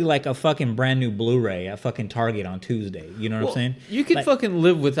literally like a fucking brand new Blu-ray at fucking Target on Tuesday. You know what I'm saying? You could like, fucking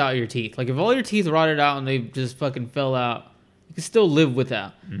live without your teeth. Like if all your teeth rotted out and they just fucking fell out, you can still live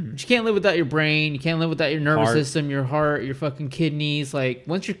without. Mm-hmm. But you can't live without your brain. You can't live without your nervous system, your heart, your fucking kidneys. Like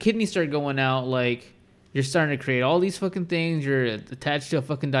once your kidneys start going out, like you're starting to create all these fucking things. You're attached to a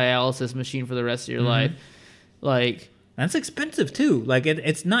fucking dialysis machine for the rest of your life. Like that's expensive too. Like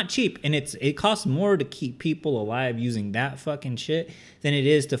it's not cheap, and it costs more to keep people alive using that fucking shit than it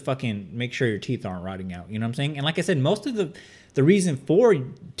is to fucking make sure your teeth aren't rotting out. You know what I'm saying? And like I said, most of the reason for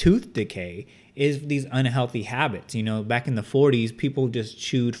tooth decay is these unhealthy habits. You know, back in the 40s, people just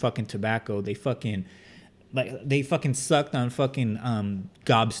chewed fucking tobacco. They fucking sucked on fucking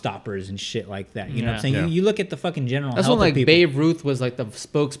gobstoppers and shit like that. You know what I'm saying? Yeah. You look at the fucking general That's health when like of people. Babe Ruth was like the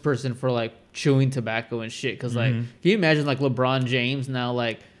spokesperson for like chewing tobacco and shit. Because like, can you imagine like LeBron James now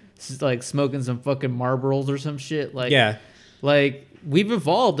like smoking some fucking Marlboros or some shit? Like, yeah, like we've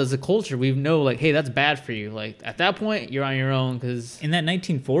evolved as a culture. We know like, hey, that's bad for you. Like at that point, you're on your own. Because in that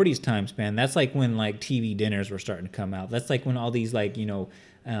 1940s time span, that's like when like TV dinners were starting to come out. That's like when all these like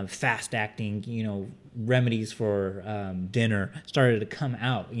fast acting remedies for dinner started to come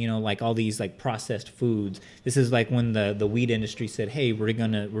out, like all these like processed foods. This is like when the wheat industry said, hey, we're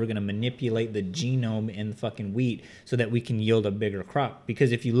gonna manipulate the genome in fucking wheat so that we can yield a bigger crop.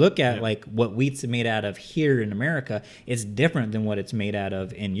 Because if you look at like what wheat's made out of here in America, it's different than what it's made out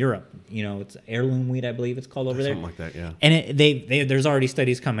of in Europe. It's heirloom wheat, I believe it's called over there. Something like that, yeah. And there's already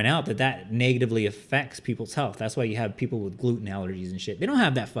studies coming out that negatively affects people's health. That's why you have people with gluten allergies and shit. They don't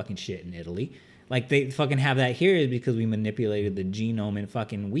have that fucking shit in Italy. Like they fucking have that here is because we manipulated the genome in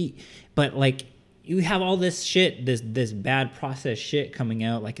fucking wheat. But like you have all this shit, this bad processed shit coming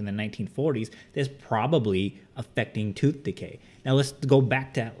out like in the 1940s that's probably affecting tooth decay. Now let's go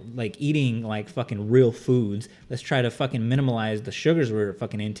back to like eating like fucking real foods. Let's try to fucking minimize the sugars we're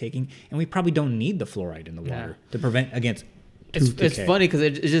fucking intaking, and we probably don't need the fluoride in the water to prevent against tooth decay. It's funny because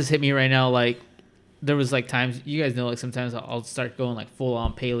it just hit me right now. Like there was like times, you guys know, like sometimes I'll start going like full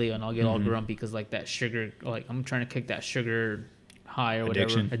on paleo and I'll get all grumpy because like that sugar, like I'm trying to kick that sugar high or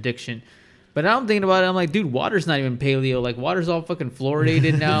whatever addiction. But now I'm thinking about it, I'm like, dude, water's not even paleo. Like water's all fucking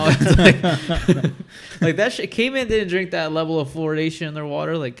fluoridated now. It's like that shit came in, didn't drink that level of fluoridation in their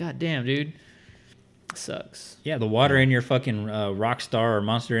water. Like, goddamn, dude, sucks. Yeah, the water in your fucking Rockstar or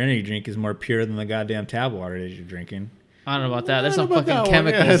Monster Energy drink is more pure than the goddamn tap water that you're drinking. I don't know about that. There's some fucking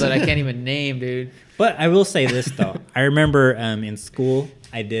chemicals that I can't even name, dude. But I will say this though. I remember in school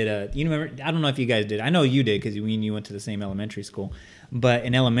I did I don't know if you guys did. I know you did because you went to the same elementary school. But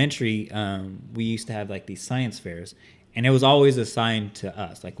in elementary, we used to have like these science fairs, and it was always assigned to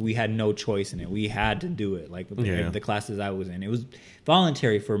us. Like we had no choice in it. We had to do it. Like the classes I was in, it was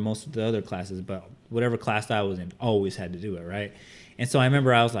voluntary for most of the other classes, but whatever class I was in, always had to do it, right? And so I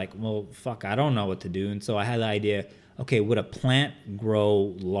remember I was like, well, fuck, I don't know what to do. And so I had the idea, okay, would a plant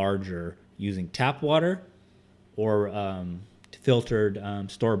grow larger using tap water or filtered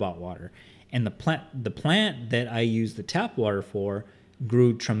store-bought water. And the plant that I use the tap water for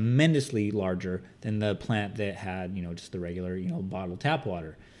grew tremendously larger than the plant that had, just the regular, bottled tap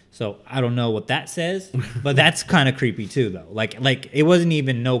water. So I don't know what that says, but that's kind of creepy too, though. Like it wasn't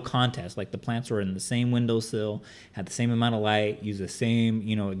even no contest. Like the plants were in the same windowsill, had the same amount of light, used the same,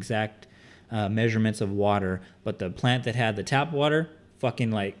 exact measurements of water. But the plant that had the tap water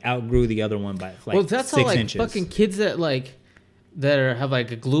fucking outgrew the other one by well, that's 6 how inches. Fucking kids that have a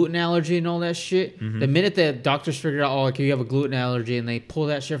gluten allergy and all that shit. Mm-hmm. The minute that doctors figure out, you have a gluten allergy, and they pull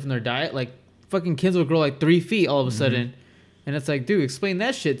that shit from their diet, fucking kids will grow 3 feet all of a sudden. And it's dude, explain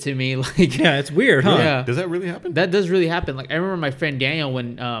that shit to me. Yeah, it's weird, huh? Yeah. Does that really happen? That does really happen. I remember my friend Daniel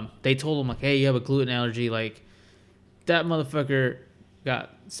when they told him hey, you have a gluten allergy. That motherfucker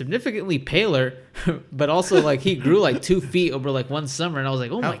got significantly paler, but also he grew 2 feet over one summer, and I was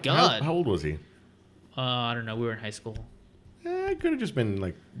like, oh my god. How old was he? I don't know. We were in high school. It could have just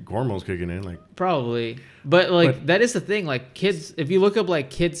been hormones kicking in, Probably, but that is the thing. Kids, if you look up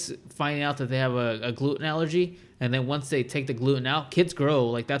kids finding out that they have a gluten allergy, and then once they take the gluten out, kids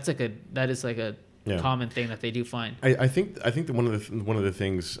grow. That is a common thing that they do find. I think that one of the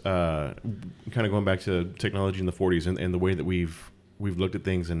things, kind of going back to technology in the 40s and the way that we've looked at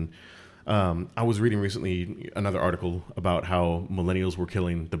things, and I was reading recently another article about how millennials were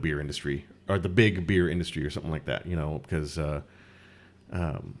killing the beer industry, or the big beer industry, or something like that. Because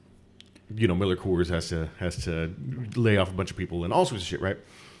Miller Coors has to lay off a bunch of people and all sorts of shit, right?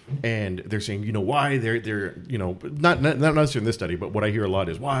 And they're saying, why they're not necessarily in this study, but what I hear a lot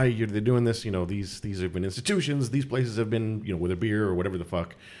is why they're doing this. These have been institutions, these places have been with a beer or whatever the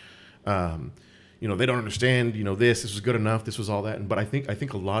fuck. They don't understand. This was good enough. This was all that. But I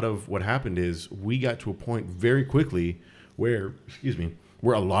think a lot of what happened is we got to a point very quickly where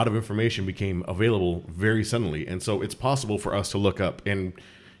a lot of information became available very suddenly, and so it's possible for us to look up and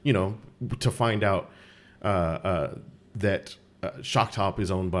to find out that Shock Top is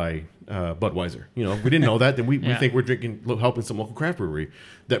owned by Budweiser. We didn't know that. Then we think we're helping some local craft brewery.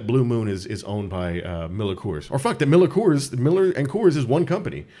 That Blue Moon is owned by Miller Coors. Or fuck, that Miller and Coors is one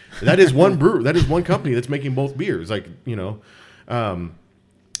company. That is one brewer. That is one company that's making both beers.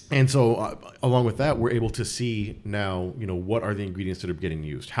 And so along with that, we're able to see now, what are the ingredients that are getting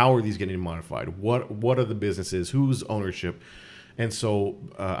used? How are these getting modified? What are the businesses? Whose ownership? And so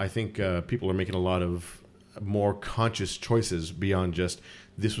I think people are making a lot of more conscious choices beyond just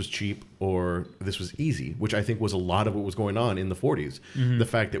this was cheap or this was easy, which I think was a lot of what was going on in the 40s. Mm-hmm. The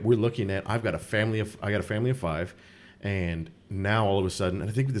fact that we're looking at, I got a family of 5, and now all of a sudden, and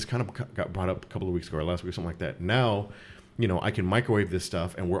I think this kind of got brought up a couple of weeks ago or last week or something like that. Now, I can microwave this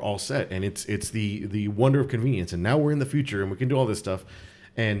stuff and we're all set, and it's the wonder of convenience. And now we're in the future and we can do all this stuff.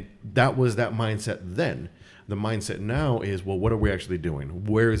 And that was that mindset then. The mindset now is, well, what are we actually doing?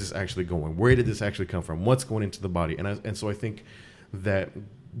 Where is this actually going? Where did this actually come from? What's going into the body? And so I think that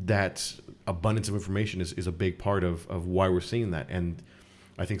abundance of information is a big part of why we're seeing that. And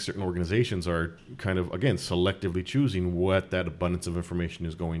I think certain organizations are kind of, again, selectively choosing what that abundance of information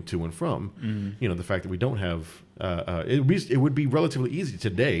is going to and from. Mm-hmm. The fact that we don't have, it would be relatively easy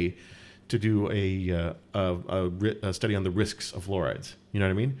today to do a study on the risks of fluorides. You know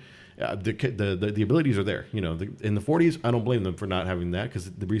what I mean? The abilities are there. In the 40s, I don't blame them for not having that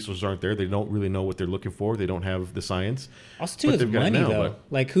because the resources aren't there. They don't really know what they're looking for. They don't have the science. Also, too, it's money though.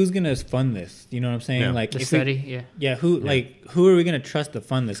 Who's gonna fund this? You know what I'm saying? Yeah. The study, who are we gonna trust to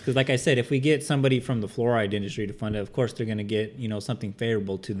fund this? Because, like I said, if we get somebody from the fluoride industry to fund it, of course they're gonna get something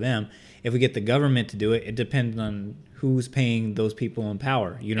favorable to them. If we get the government to do it, it depends on who's paying those people in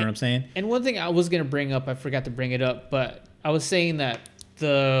power. You know what I'm saying? And one thing I was gonna bring up, I forgot to bring it up, but I was saying that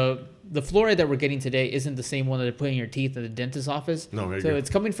the fluoride that we're getting today isn't the same one that they put in your teeth at the dentist's office. No, so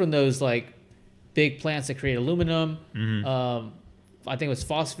it's coming from those big plants that create aluminum. Mm-hmm. I think it was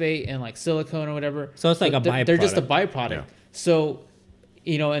phosphate and silicone or whatever. So it's a byproduct. They're just a byproduct. Yeah. So,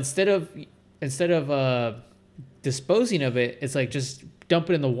 instead of disposing of it, it's just dump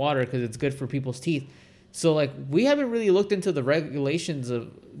it in the water because it's good for people's teeth. So we haven't really looked into the regulations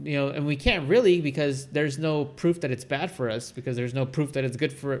of, and we can't really because there's no proof that it's bad for us because there's no proof that it's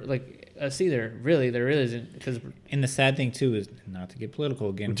good for us either. Really, there isn't. Because and the sad thing too is, not to get political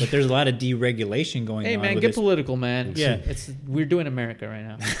again, but there's a lot of deregulation going on. Hey man, get political, man. Yeah, we're doing America right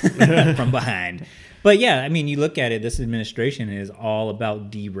now from behind. But yeah, I mean, you look at it. This administration is all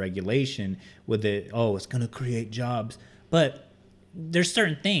about deregulation. With it, it's going to create jobs, but there's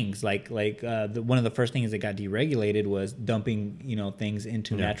certain things one of the first things that got deregulated was dumping things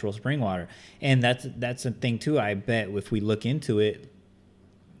into natural spring water, and that's a thing too. I bet if we look into it,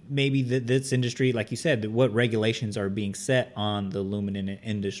 maybe this industry, like you said, what regulations are being set on the aluminum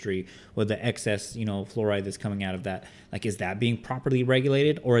industry with the excess, fluoride that's coming out of that? Like, is that being properly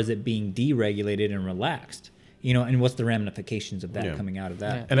regulated, or is it being deregulated and relaxed? And what's the ramifications of that coming out of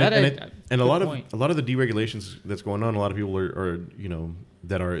that? Yeah. And a lot of the deregulations that's going on, a lot of people are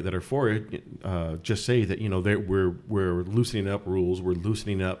that are for it, just say that we're loosening up rules, we're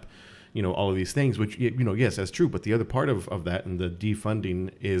loosening up all of these things, which yes, that's true. But the other part of that and the defunding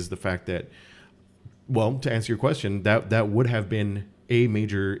is the fact that, well, to answer your question, that would have been a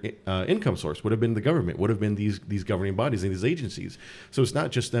major income source, would have been the government, would have been these governing bodies and these agencies. So it's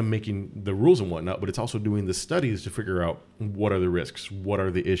not just them making the rules and whatnot, but it's also doing the studies to figure out what are the risks, what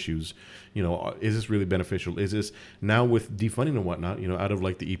are the issues, is this really beneficial? Is this now with defunding and whatnot, out of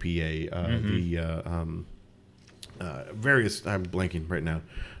like the EPA, various, I'm blanking right now,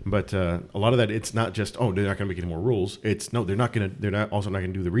 but a lot of that, it's not just, they're not going to make any more rules. It's no, they're also not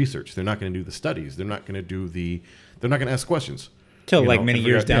going to do the research. They're not going to do the studies. They're not going to ask questions. Till like many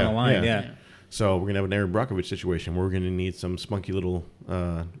years down the line, yeah. So we're gonna have an Aaron Brockovich situation. We're gonna need some spunky little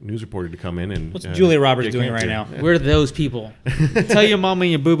news reporter to come in and. What's Julia Roberts doing right now? We're those people. Tell your mama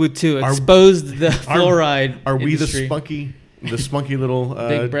and your boo boo to expose the fluoride. Are we industry. the spunky little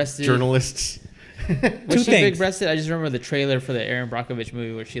big-breasted journalists? Was she big-breasted? I just remember the trailer for the Aaron Brockovich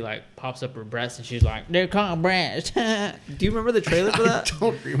movie where she like pops up her breast and she's like, "They're called breasts." Do you remember the trailer for that? I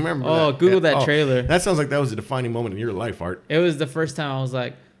don't remember. Oh, Google that trailer. That sounds like that was a defining moment in your life, Art. It was the first time I was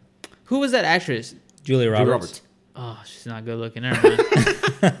like, "Who was that actress?" Julia Roberts. Oh, she's not good looking. Never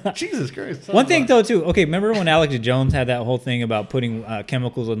mind. Jesus Christ. One thing though too. Okay, remember when Alex Jones had that whole thing about putting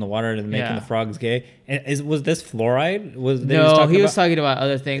chemicals in the water and making the frogs gay? Was this fluoride? He was talking about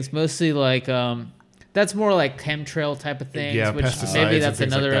other things, mostly like. That's more like chemtrail type of things, which maybe that's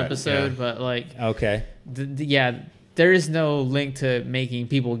another episode. But like, okay, there is no link to making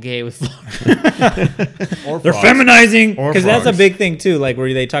people gay with fluoride. Or they're feminizing, because that's a big thing too. Like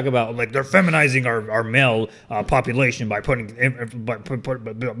where they talk about like they're feminizing our male population by putting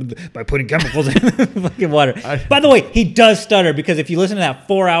chemicals in fucking water. By the way, he does stutter, because if you listen to that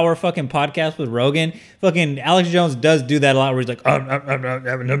 4-hour fucking podcast with Rogan, fucking Alex Jones does do that a lot, where he's like,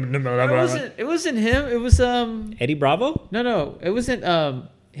 It wasn't him. It was Eddie Bravo. No, it wasn't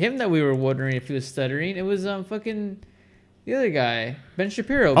him that we were wondering if he was stuttering. It was fucking the other guy, Ben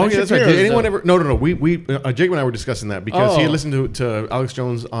Shapiro. Oh, yeah, that's right. Did anyone ever? No. We Jacob and I were discussing that because he had listened to Alex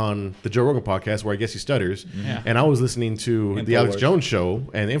Jones on the Joe Rogan podcast, where I guess he stutters, and I was listening to the Alex Jones show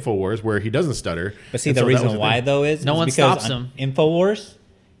and Infowars, where he doesn't stutter. But see, the reason why though is no one stops him. Infowars,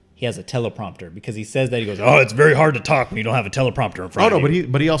 he has a teleprompter, because he says that, he goes, it's very hard to talk when you don't have a teleprompter in front of you.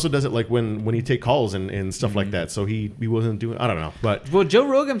 But he also does it like when he take calls and stuff like that. So he wasn't doing, I don't know, but Joe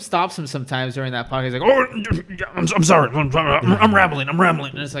Rogan stops him sometimes during that podcast. He's like, I'm sorry, I'm rambling,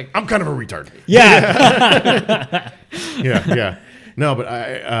 and it's like, I'm kind of a retard. Yeah. yeah. No, but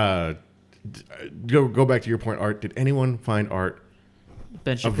I go back to your point, Art. Did anyone find Art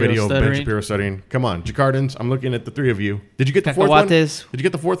Ben a video of Ben Shapiro studying? Come on, Jacardans. I'm looking at the three of you. Did you get the fourth one? Did you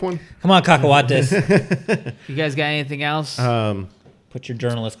get the fourth one? Come on, Cacahuates. You guys got anything else? Put your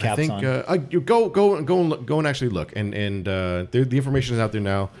journalist caps on. You go and actually look, and the information is out there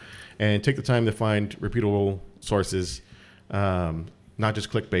now, and take the time to find reputable sources, not just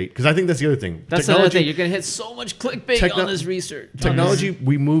clickbait. Because I think that's the other thing. That's the other thing. You're gonna hit so much clickbait on this research. Technology,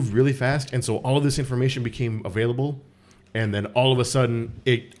 we moved really fast, and so all of this information became available. And then all of a sudden,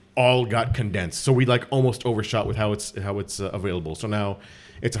 it all got condensed. So we like almost overshot with how it's available. So now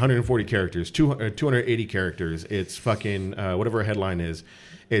it's 140 characters, 280 characters. It's fucking whatever a headline is.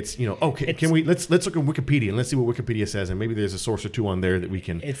 It's can we let's look at Wikipedia and let's see what Wikipedia says, and maybe there's a source or two on there that we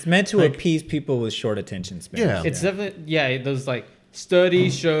can. It's meant to appease people with short attention spans. Yeah, it's definitely those like study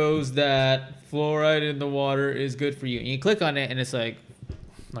shows that fluoride in the water is good for you, and you click on it and it's like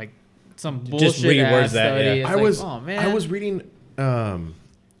some bullshit just rewords that. Study. Yeah. I was reading.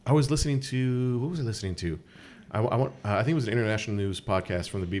 I was listening to. What was I listening to? I think it was an international news podcast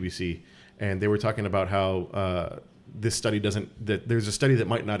from the BBC, and they were talking about how this study that there's a study that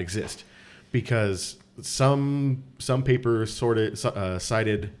might not exist because some paper sort of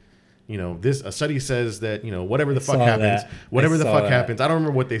cited. A study says that whatever the fuck happens, happens. I don't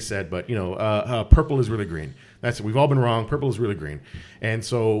remember what they said, but purple is really green. That's it. We've all been wrong. Purple is really green. And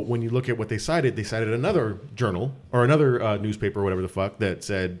so when you look at what they cited another journal or another newspaper or whatever the fuck that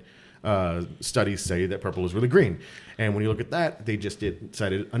said studies say that purple is really green. And when you look at that, they just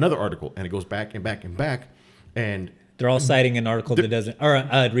cited another article, and it goes back and back and back, and They're all citing an article that doesn't, or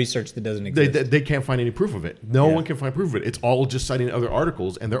research that doesn't exist. They can't find any proof of it. No one can find proof of it. It's all just citing other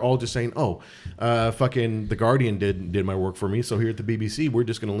articles, and they're all just saying, fucking The Guardian did my work for me, so here at the BBC, we're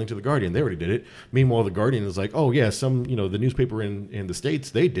just going to link to The Guardian. They already did it. Meanwhile, The Guardian is like, oh, yeah, some, the newspaper in the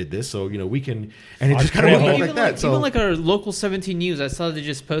States, they did this, so, we can, and it just kind of went like that. Even like our local 17 News, I saw they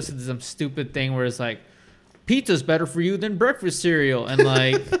just posted some stupid thing where it's like, pizza's better for you than breakfast cereal, and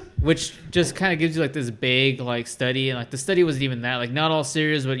like which just kind of gives you like this big like study, and like the study wasn't even that, like not all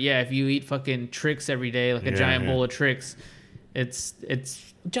cereals, but yeah, if you eat fucking Trix every day, like a giant bowl of Trix, it's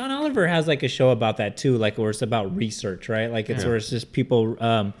John Oliver has like a show about that too, like where it's about research, right? Like it's where it's just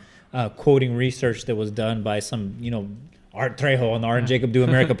people quoting research that was done by some Art Trejo on the Art and Jacob Do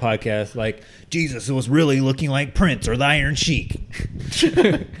America podcast, like, Jesus was really looking like Prince or the Iron Sheik.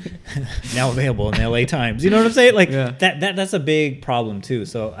 Now available in the LA Times. You know what I'm saying? Like that's a big problem too.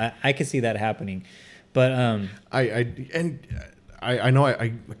 So I can see that happening. But I know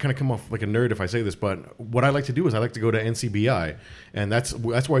I kind of come off like a nerd if I say this, but what I like to do is I like to go to NCBI, and that's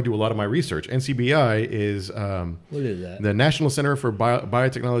where I do a lot of my research. NCBI is what is that? The National Center for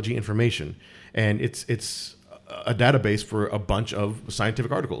Biotechnology Information, and it's a database for a bunch of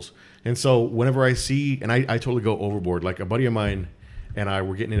scientific articles. And so whenever I see, and I totally go overboard, like a buddy of mine and I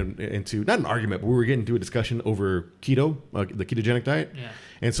were getting into not an argument, but we were getting into a discussion over keto, the ketogenic diet. Yeah.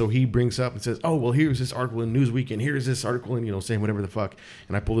 And so he brings up and says, oh, well, here's this article in Newsweek, and here's this article in, saying whatever the fuck.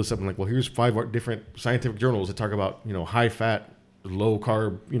 And I pull this up and like, well, here's 5 different scientific journals that talk about, high fat, low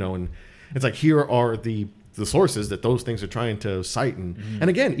carb, and it's like, here are the sources that those things are trying to cite. And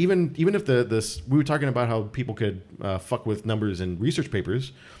again, even if this, we were talking about how people could fuck with numbers in research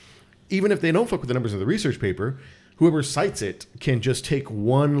papers. Even if they don't fuck with the numbers in the research paper, whoever cites it can just take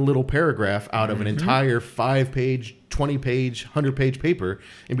one little paragraph out of an entire 5-page, 20-page, 100-page paper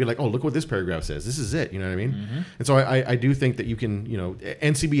and be like, oh, look what this paragraph says. This is it. You know what I mean? And so I do think that you can,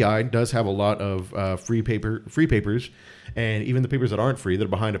 NCBI does have a lot of free papers. And even the papers that aren't free, that are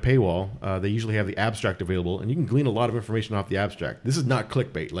behind a paywall, they usually have the abstract available, and you can glean a lot of information off the abstract. This is not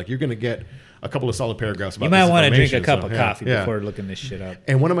clickbait. Like, you're going to get a couple of solid paragraphs about this. You might want to drink a cup of coffee before looking this shit up.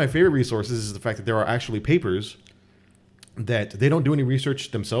 And one of my favorite resources is the fact that there are actually papers that they don't do any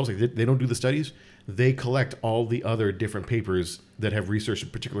research themselves. Like they don't do the studies. They collect all the other different papers that have researched a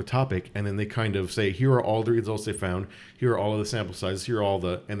particular topic, and then they kind of say, here are all the results they found, here are all of the sample sizes, here are all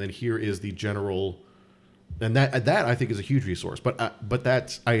the, and then here is the general. And that I think is a huge resource, but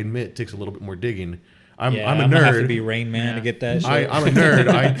that, I admit, takes a little bit more digging. I'm a nerd. I'm gonna have to be Rain Man to get that shit. I'm a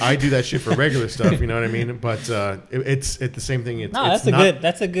nerd. I do that shit for regular stuff. You know what I mean? But it's the same thing. That's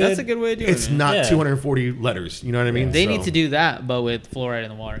a good way of doing it. It's not 240 letters. You know what I mean? They need to do that, but with fluoride in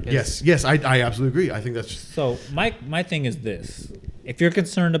the water. Yes, I absolutely agree. I think that's so. My thing is this: if you're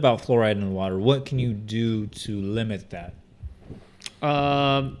concerned about fluoride in the water, what can you do to limit that?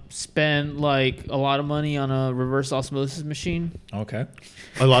 Spend like a lot of money on a reverse osmosis machine. Okay.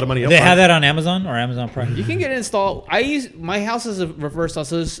 A lot of money. They have that on Amazon or Amazon Prime? You can get it installed. My house has a reverse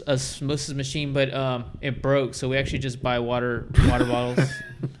osmosis machine, but it broke, so we actually just buy water bottles.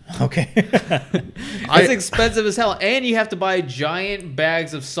 Okay. It's expensive as hell, and you have to buy giant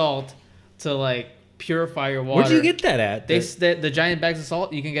bags of salt to like purify your water. Where'd you get that at? The giant bags of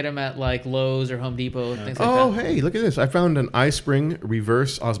salt, you can get them at like Lowe's or Home Depot, things like that. Oh, hey, look at this. I found an iSpring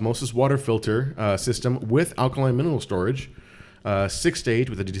reverse osmosis water filter system with alkaline mineral storage,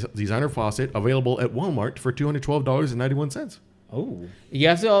 6-stage with a designer faucet, available at Walmart for $212.91. Oh. You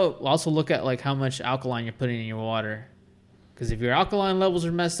have to also look at like how much alkaline you're putting in your water. Because if your alkaline levels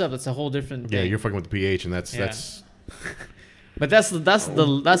are messed up, that's a whole different thing. Yeah, you're fucking with the pH, and that's But that's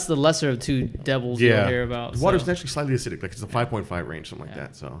the lesser of two devils you'll hear about. Water's naturally slightly acidic, like it's a 5.5 range, something like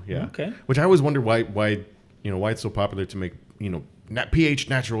that. So yeah, okay. Which I always wonder why it's so popular to make pH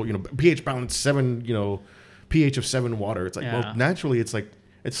natural, pH balance 7, pH of 7 water. It's like well, naturally it's like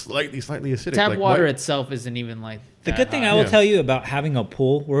it's slightly acidic. Tap like, water itself isn't even like. The good thing I will tell you about having a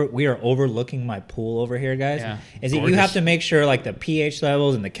pool, we are overlooking my pool over here, guys. Yeah. Is that you have to make sure like the pH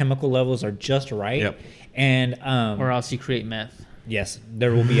levels and the chemical levels are just right. Yep. And or else you create meth. Yes,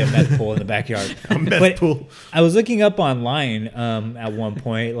 there will be a meth pool in the backyard. A meth pool. I was looking up online at one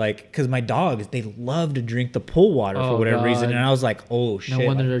point, like, because my dogs, they love to drink the pool water for whatever reason, and I was like, oh shit. No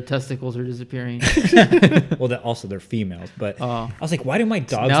wonder their testicles are disappearing. Well, also they're females, but I was like, why do my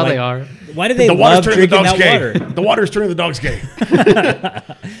dogs? Now they are. Why do they love drinking that water? The water's turning the dogs gay.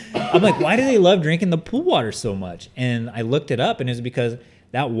 I'm like, why do they love drinking the pool water so much? And I looked it up, and it's because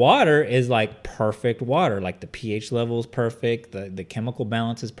that water is like perfect water. Like the pH level is perfect. The chemical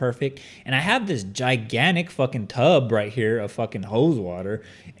balance is perfect. And I have this gigantic fucking tub right here of fucking hose water.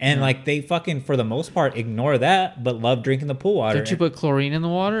 And like they fucking, for the most part, ignore that, but love drinking the pool water. Did you put chlorine in the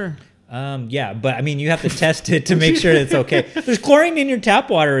water? Yeah, but I mean, you have to test it to make sure it's okay. There's chlorine in your tap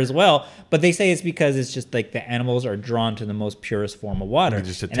water as well, but they say it's because it's just like the animals are drawn to the most purest form of water. It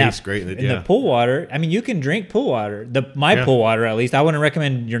just And tastes now, great. In the pool water, I mean, you can drink pool water. My pool water, at least. I wouldn't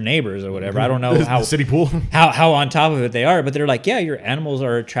recommend your neighbors or whatever. I don't know how the city pool. how on top of it they are, but they're like, yeah, your animals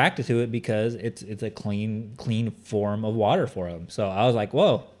are attracted to it because it's a clean form of water for them. So I was like,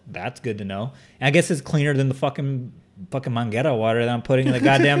 whoa, that's good to know. And I guess it's cleaner than the fucking Manguera water that I'm putting in the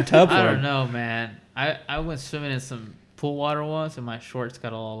goddamn tub for I them. don't know, man. I went swimming in some pool water once, and my shorts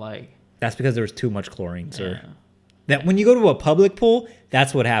got all like. That's because there was too much chlorine, sir. Yeah. That when you go to a public pool,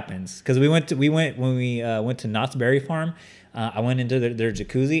 that's what happens. Because we went to Knott's Berry Farm. I went into their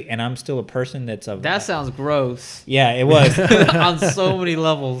jacuzzi, and I'm still a person that's a. That sounds gross. Yeah, it was. On so many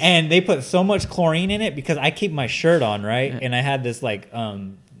levels. And they put so much chlorine in it because I keep my shirt on, right? And I had this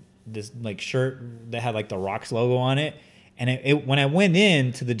shirt that had like the Rocks logo on it. And it when I went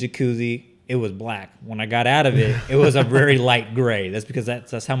into the jacuzzi, it was black. When I got out of it, it was a very light gray. That's because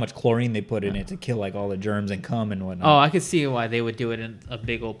that's how much chlorine they put in it to kill like all the germs and cum and whatnot. Oh, I could see why they would do it in a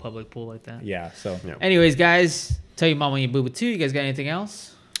big old public pool like that. Yeah, so. Yeah. Anyways, guys, tell your mom when you boo boo too. You guys got anything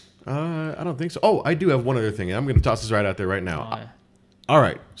else? I don't think so. Oh, I do have one other thing, and I'm going to toss this right out there right now. Oh, yeah. All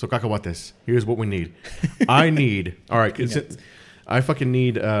right, so Cacahuates, here's what we need. I need, all right, I fucking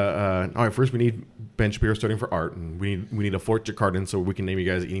need, all right, first we need Ben Shapiro starting for art, and we need a Fort Jacardan so we can name you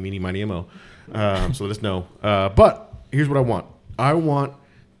guys Eeny, Meeny, Miny, Mo. So let us know. But here's what I want. I want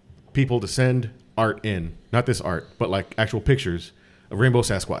people to send art in, not this art, but like actual pictures of Rainbow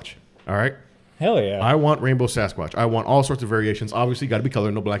Sasquatch, all right? Hell yeah. I want Rainbow Sasquatch. I want all sorts of variations. Obviously, got to be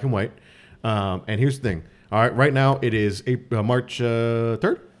colored, no black and white. And here's the thing. All right, right now it is March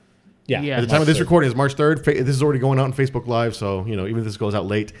 3rd? Yeah. Yeah. At the time of this recording, it's March 3rd. This is already going out on Facebook Live, so even if this goes out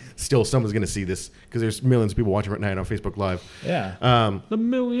late, still someone's going to see this because there's millions of people watching right now on Facebook Live. Yeah. The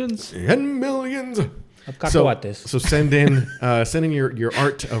millions. And millions. Of cacahuates. So send in your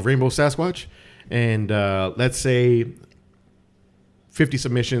art of Rainbow Sasquatch, and let's say 50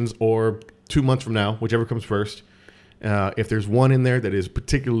 submissions or 2 months from now, whichever comes first. If there's one in there that is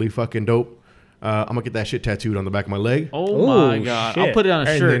particularly fucking dope, I'm gonna get that shit tattooed on the back of my leg. Oh my god! shit. I'll put it on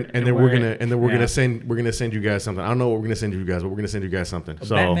a shirt. And then we're gonna Yeah. send you guys something. I don't know what we're gonna send you guys, but we're gonna send you guys something.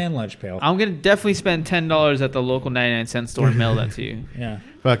 So Batman lunch pail. I'm gonna definitely spend $10 at the local 99-cent store and mail that to you. Yeah.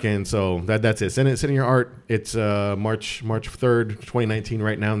 fucking so that's it. Send in your art. It's March 3rd, 2019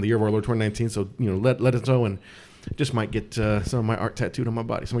 right now in the year of our Lord 2019. So let us know, and just might get some of my art tattooed on my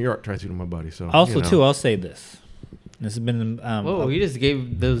body. Some of your art tattooed on my body. So Also, too, I'll say this. This has been. Whoa! You just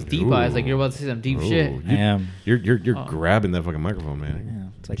gave those deep eyes like you're about to say some deep shit. I am. You're grabbing that fucking microphone, man.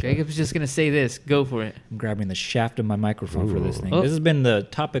 Yeah, it's like Jacob's just gonna say this. Go for it. I'm grabbing the shaft of my microphone for this thing. Oh. This has been the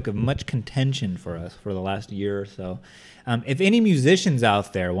topic of much contention for us for the last year or so. If any musicians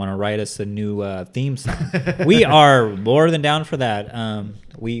out there want to write us a new theme song, we are more than down for that.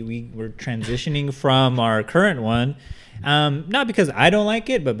 We're transitioning from our current one, not because I don't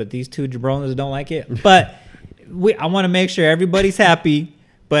like it, but these two jabronas don't like it. But I want to make sure everybody's happy.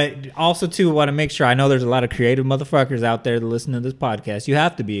 But also, too, want to make sure. I know there's a lot of creative motherfuckers out there that listen to this podcast. You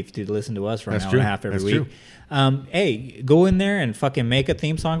have to be if you listen to us for an hour and a half every week. Hey, go in there and fucking make a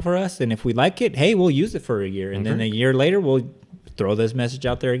theme song for us. And if we like it, hey, we'll use it for a year. And then a year later, we'll throw this message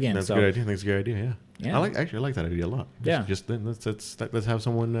out there again. That's a good idea. I think it's a good idea. Yeah. Yeah. I like that idea a lot. Just then let's have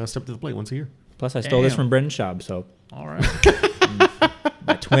someone step to the plate once a year. Plus, I stole this from Brendan Schaub, so All right.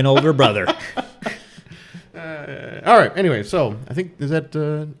 my twin older brother. All right. Anyway, so I think is that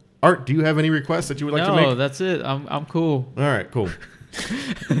Art. Do you have any requests that you would like to make? No, that's it. I'm cool. All right. Cool.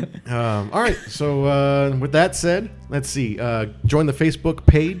 All right. So with that said, let's see. Join the Facebook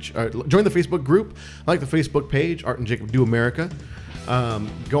page. Join the Facebook group. Like the Facebook page, Art and Jacob Do America.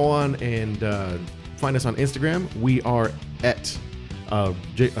 Go on and find us on Instagram. We are at Art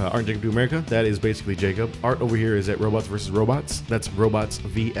and Jacob Do America. That is basically Jacob. Art over here is at Robots vs. Robots. That's Robots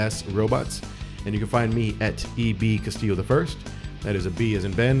vs. Robots. And you can find me at EB Castillo the First. That is a B as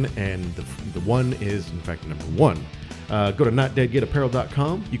in Ben, and the one is, in fact, number one. Go to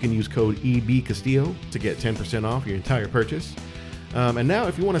NotDeadGetApparel.com. You can use code EB Castillo to get 10% off your entire purchase. And now,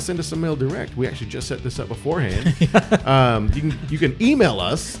 if you want to send us some mail direct, we actually just set this up beforehand. You can email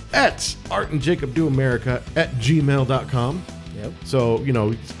us at artandjacobdoamerica@gmail.com. Yep. So,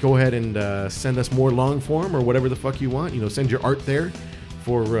 go ahead and send us more long form or whatever the fuck you want. Send your art there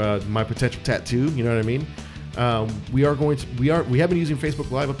for my potential tattoo. You know what I mean? We have been using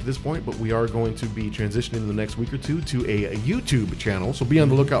Facebook Live up to this point, but we are going to be transitioning in the next week or two to a YouTube channel. So be on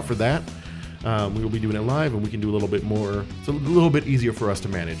the lookout for that. We will be doing it live, and we can do a little bit more. It's a little bit easier for us to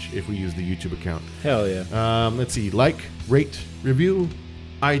manage if we use the YouTube account. Hell yeah. Let's see. Like, rate, review,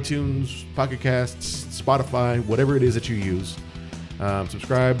 iTunes, Pocket Casts, Spotify, whatever it is that you use.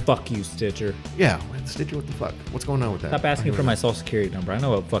 Subscribe. Fuck you, Stitcher. Yeah, Stitcher, what the fuck? What's going on with that? Stop asking for my social security number. I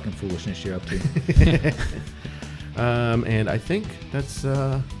know what fucking foolishness you're up to. And I think that's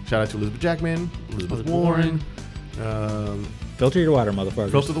shout out to Elizabeth Jackman, Elizabeth Warren. Filter your water,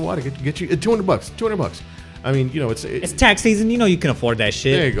 motherfucker. Filter the water. Get you $200. $200. I mean, It's tax season. You know you can afford that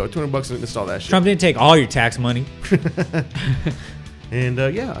shit. There you go. $200 and install that shit. Trump didn't take all your tax money. And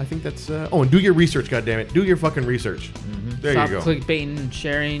yeah, I think that's. And do your research, goddammit. Do your fucking research. There Stop you go. clickbaiting and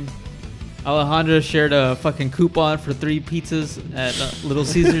sharing. Alejandro shared a fucking coupon for 3 pizzas at Little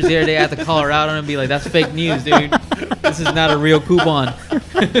Caesars the other day. I had to call her out on it and be like, "That's fake news, dude. This is not a real coupon."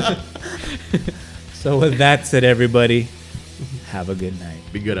 So with that said, everybody, have a good night.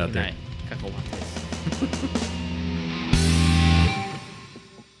 Be good out there. Night. Cacahuates.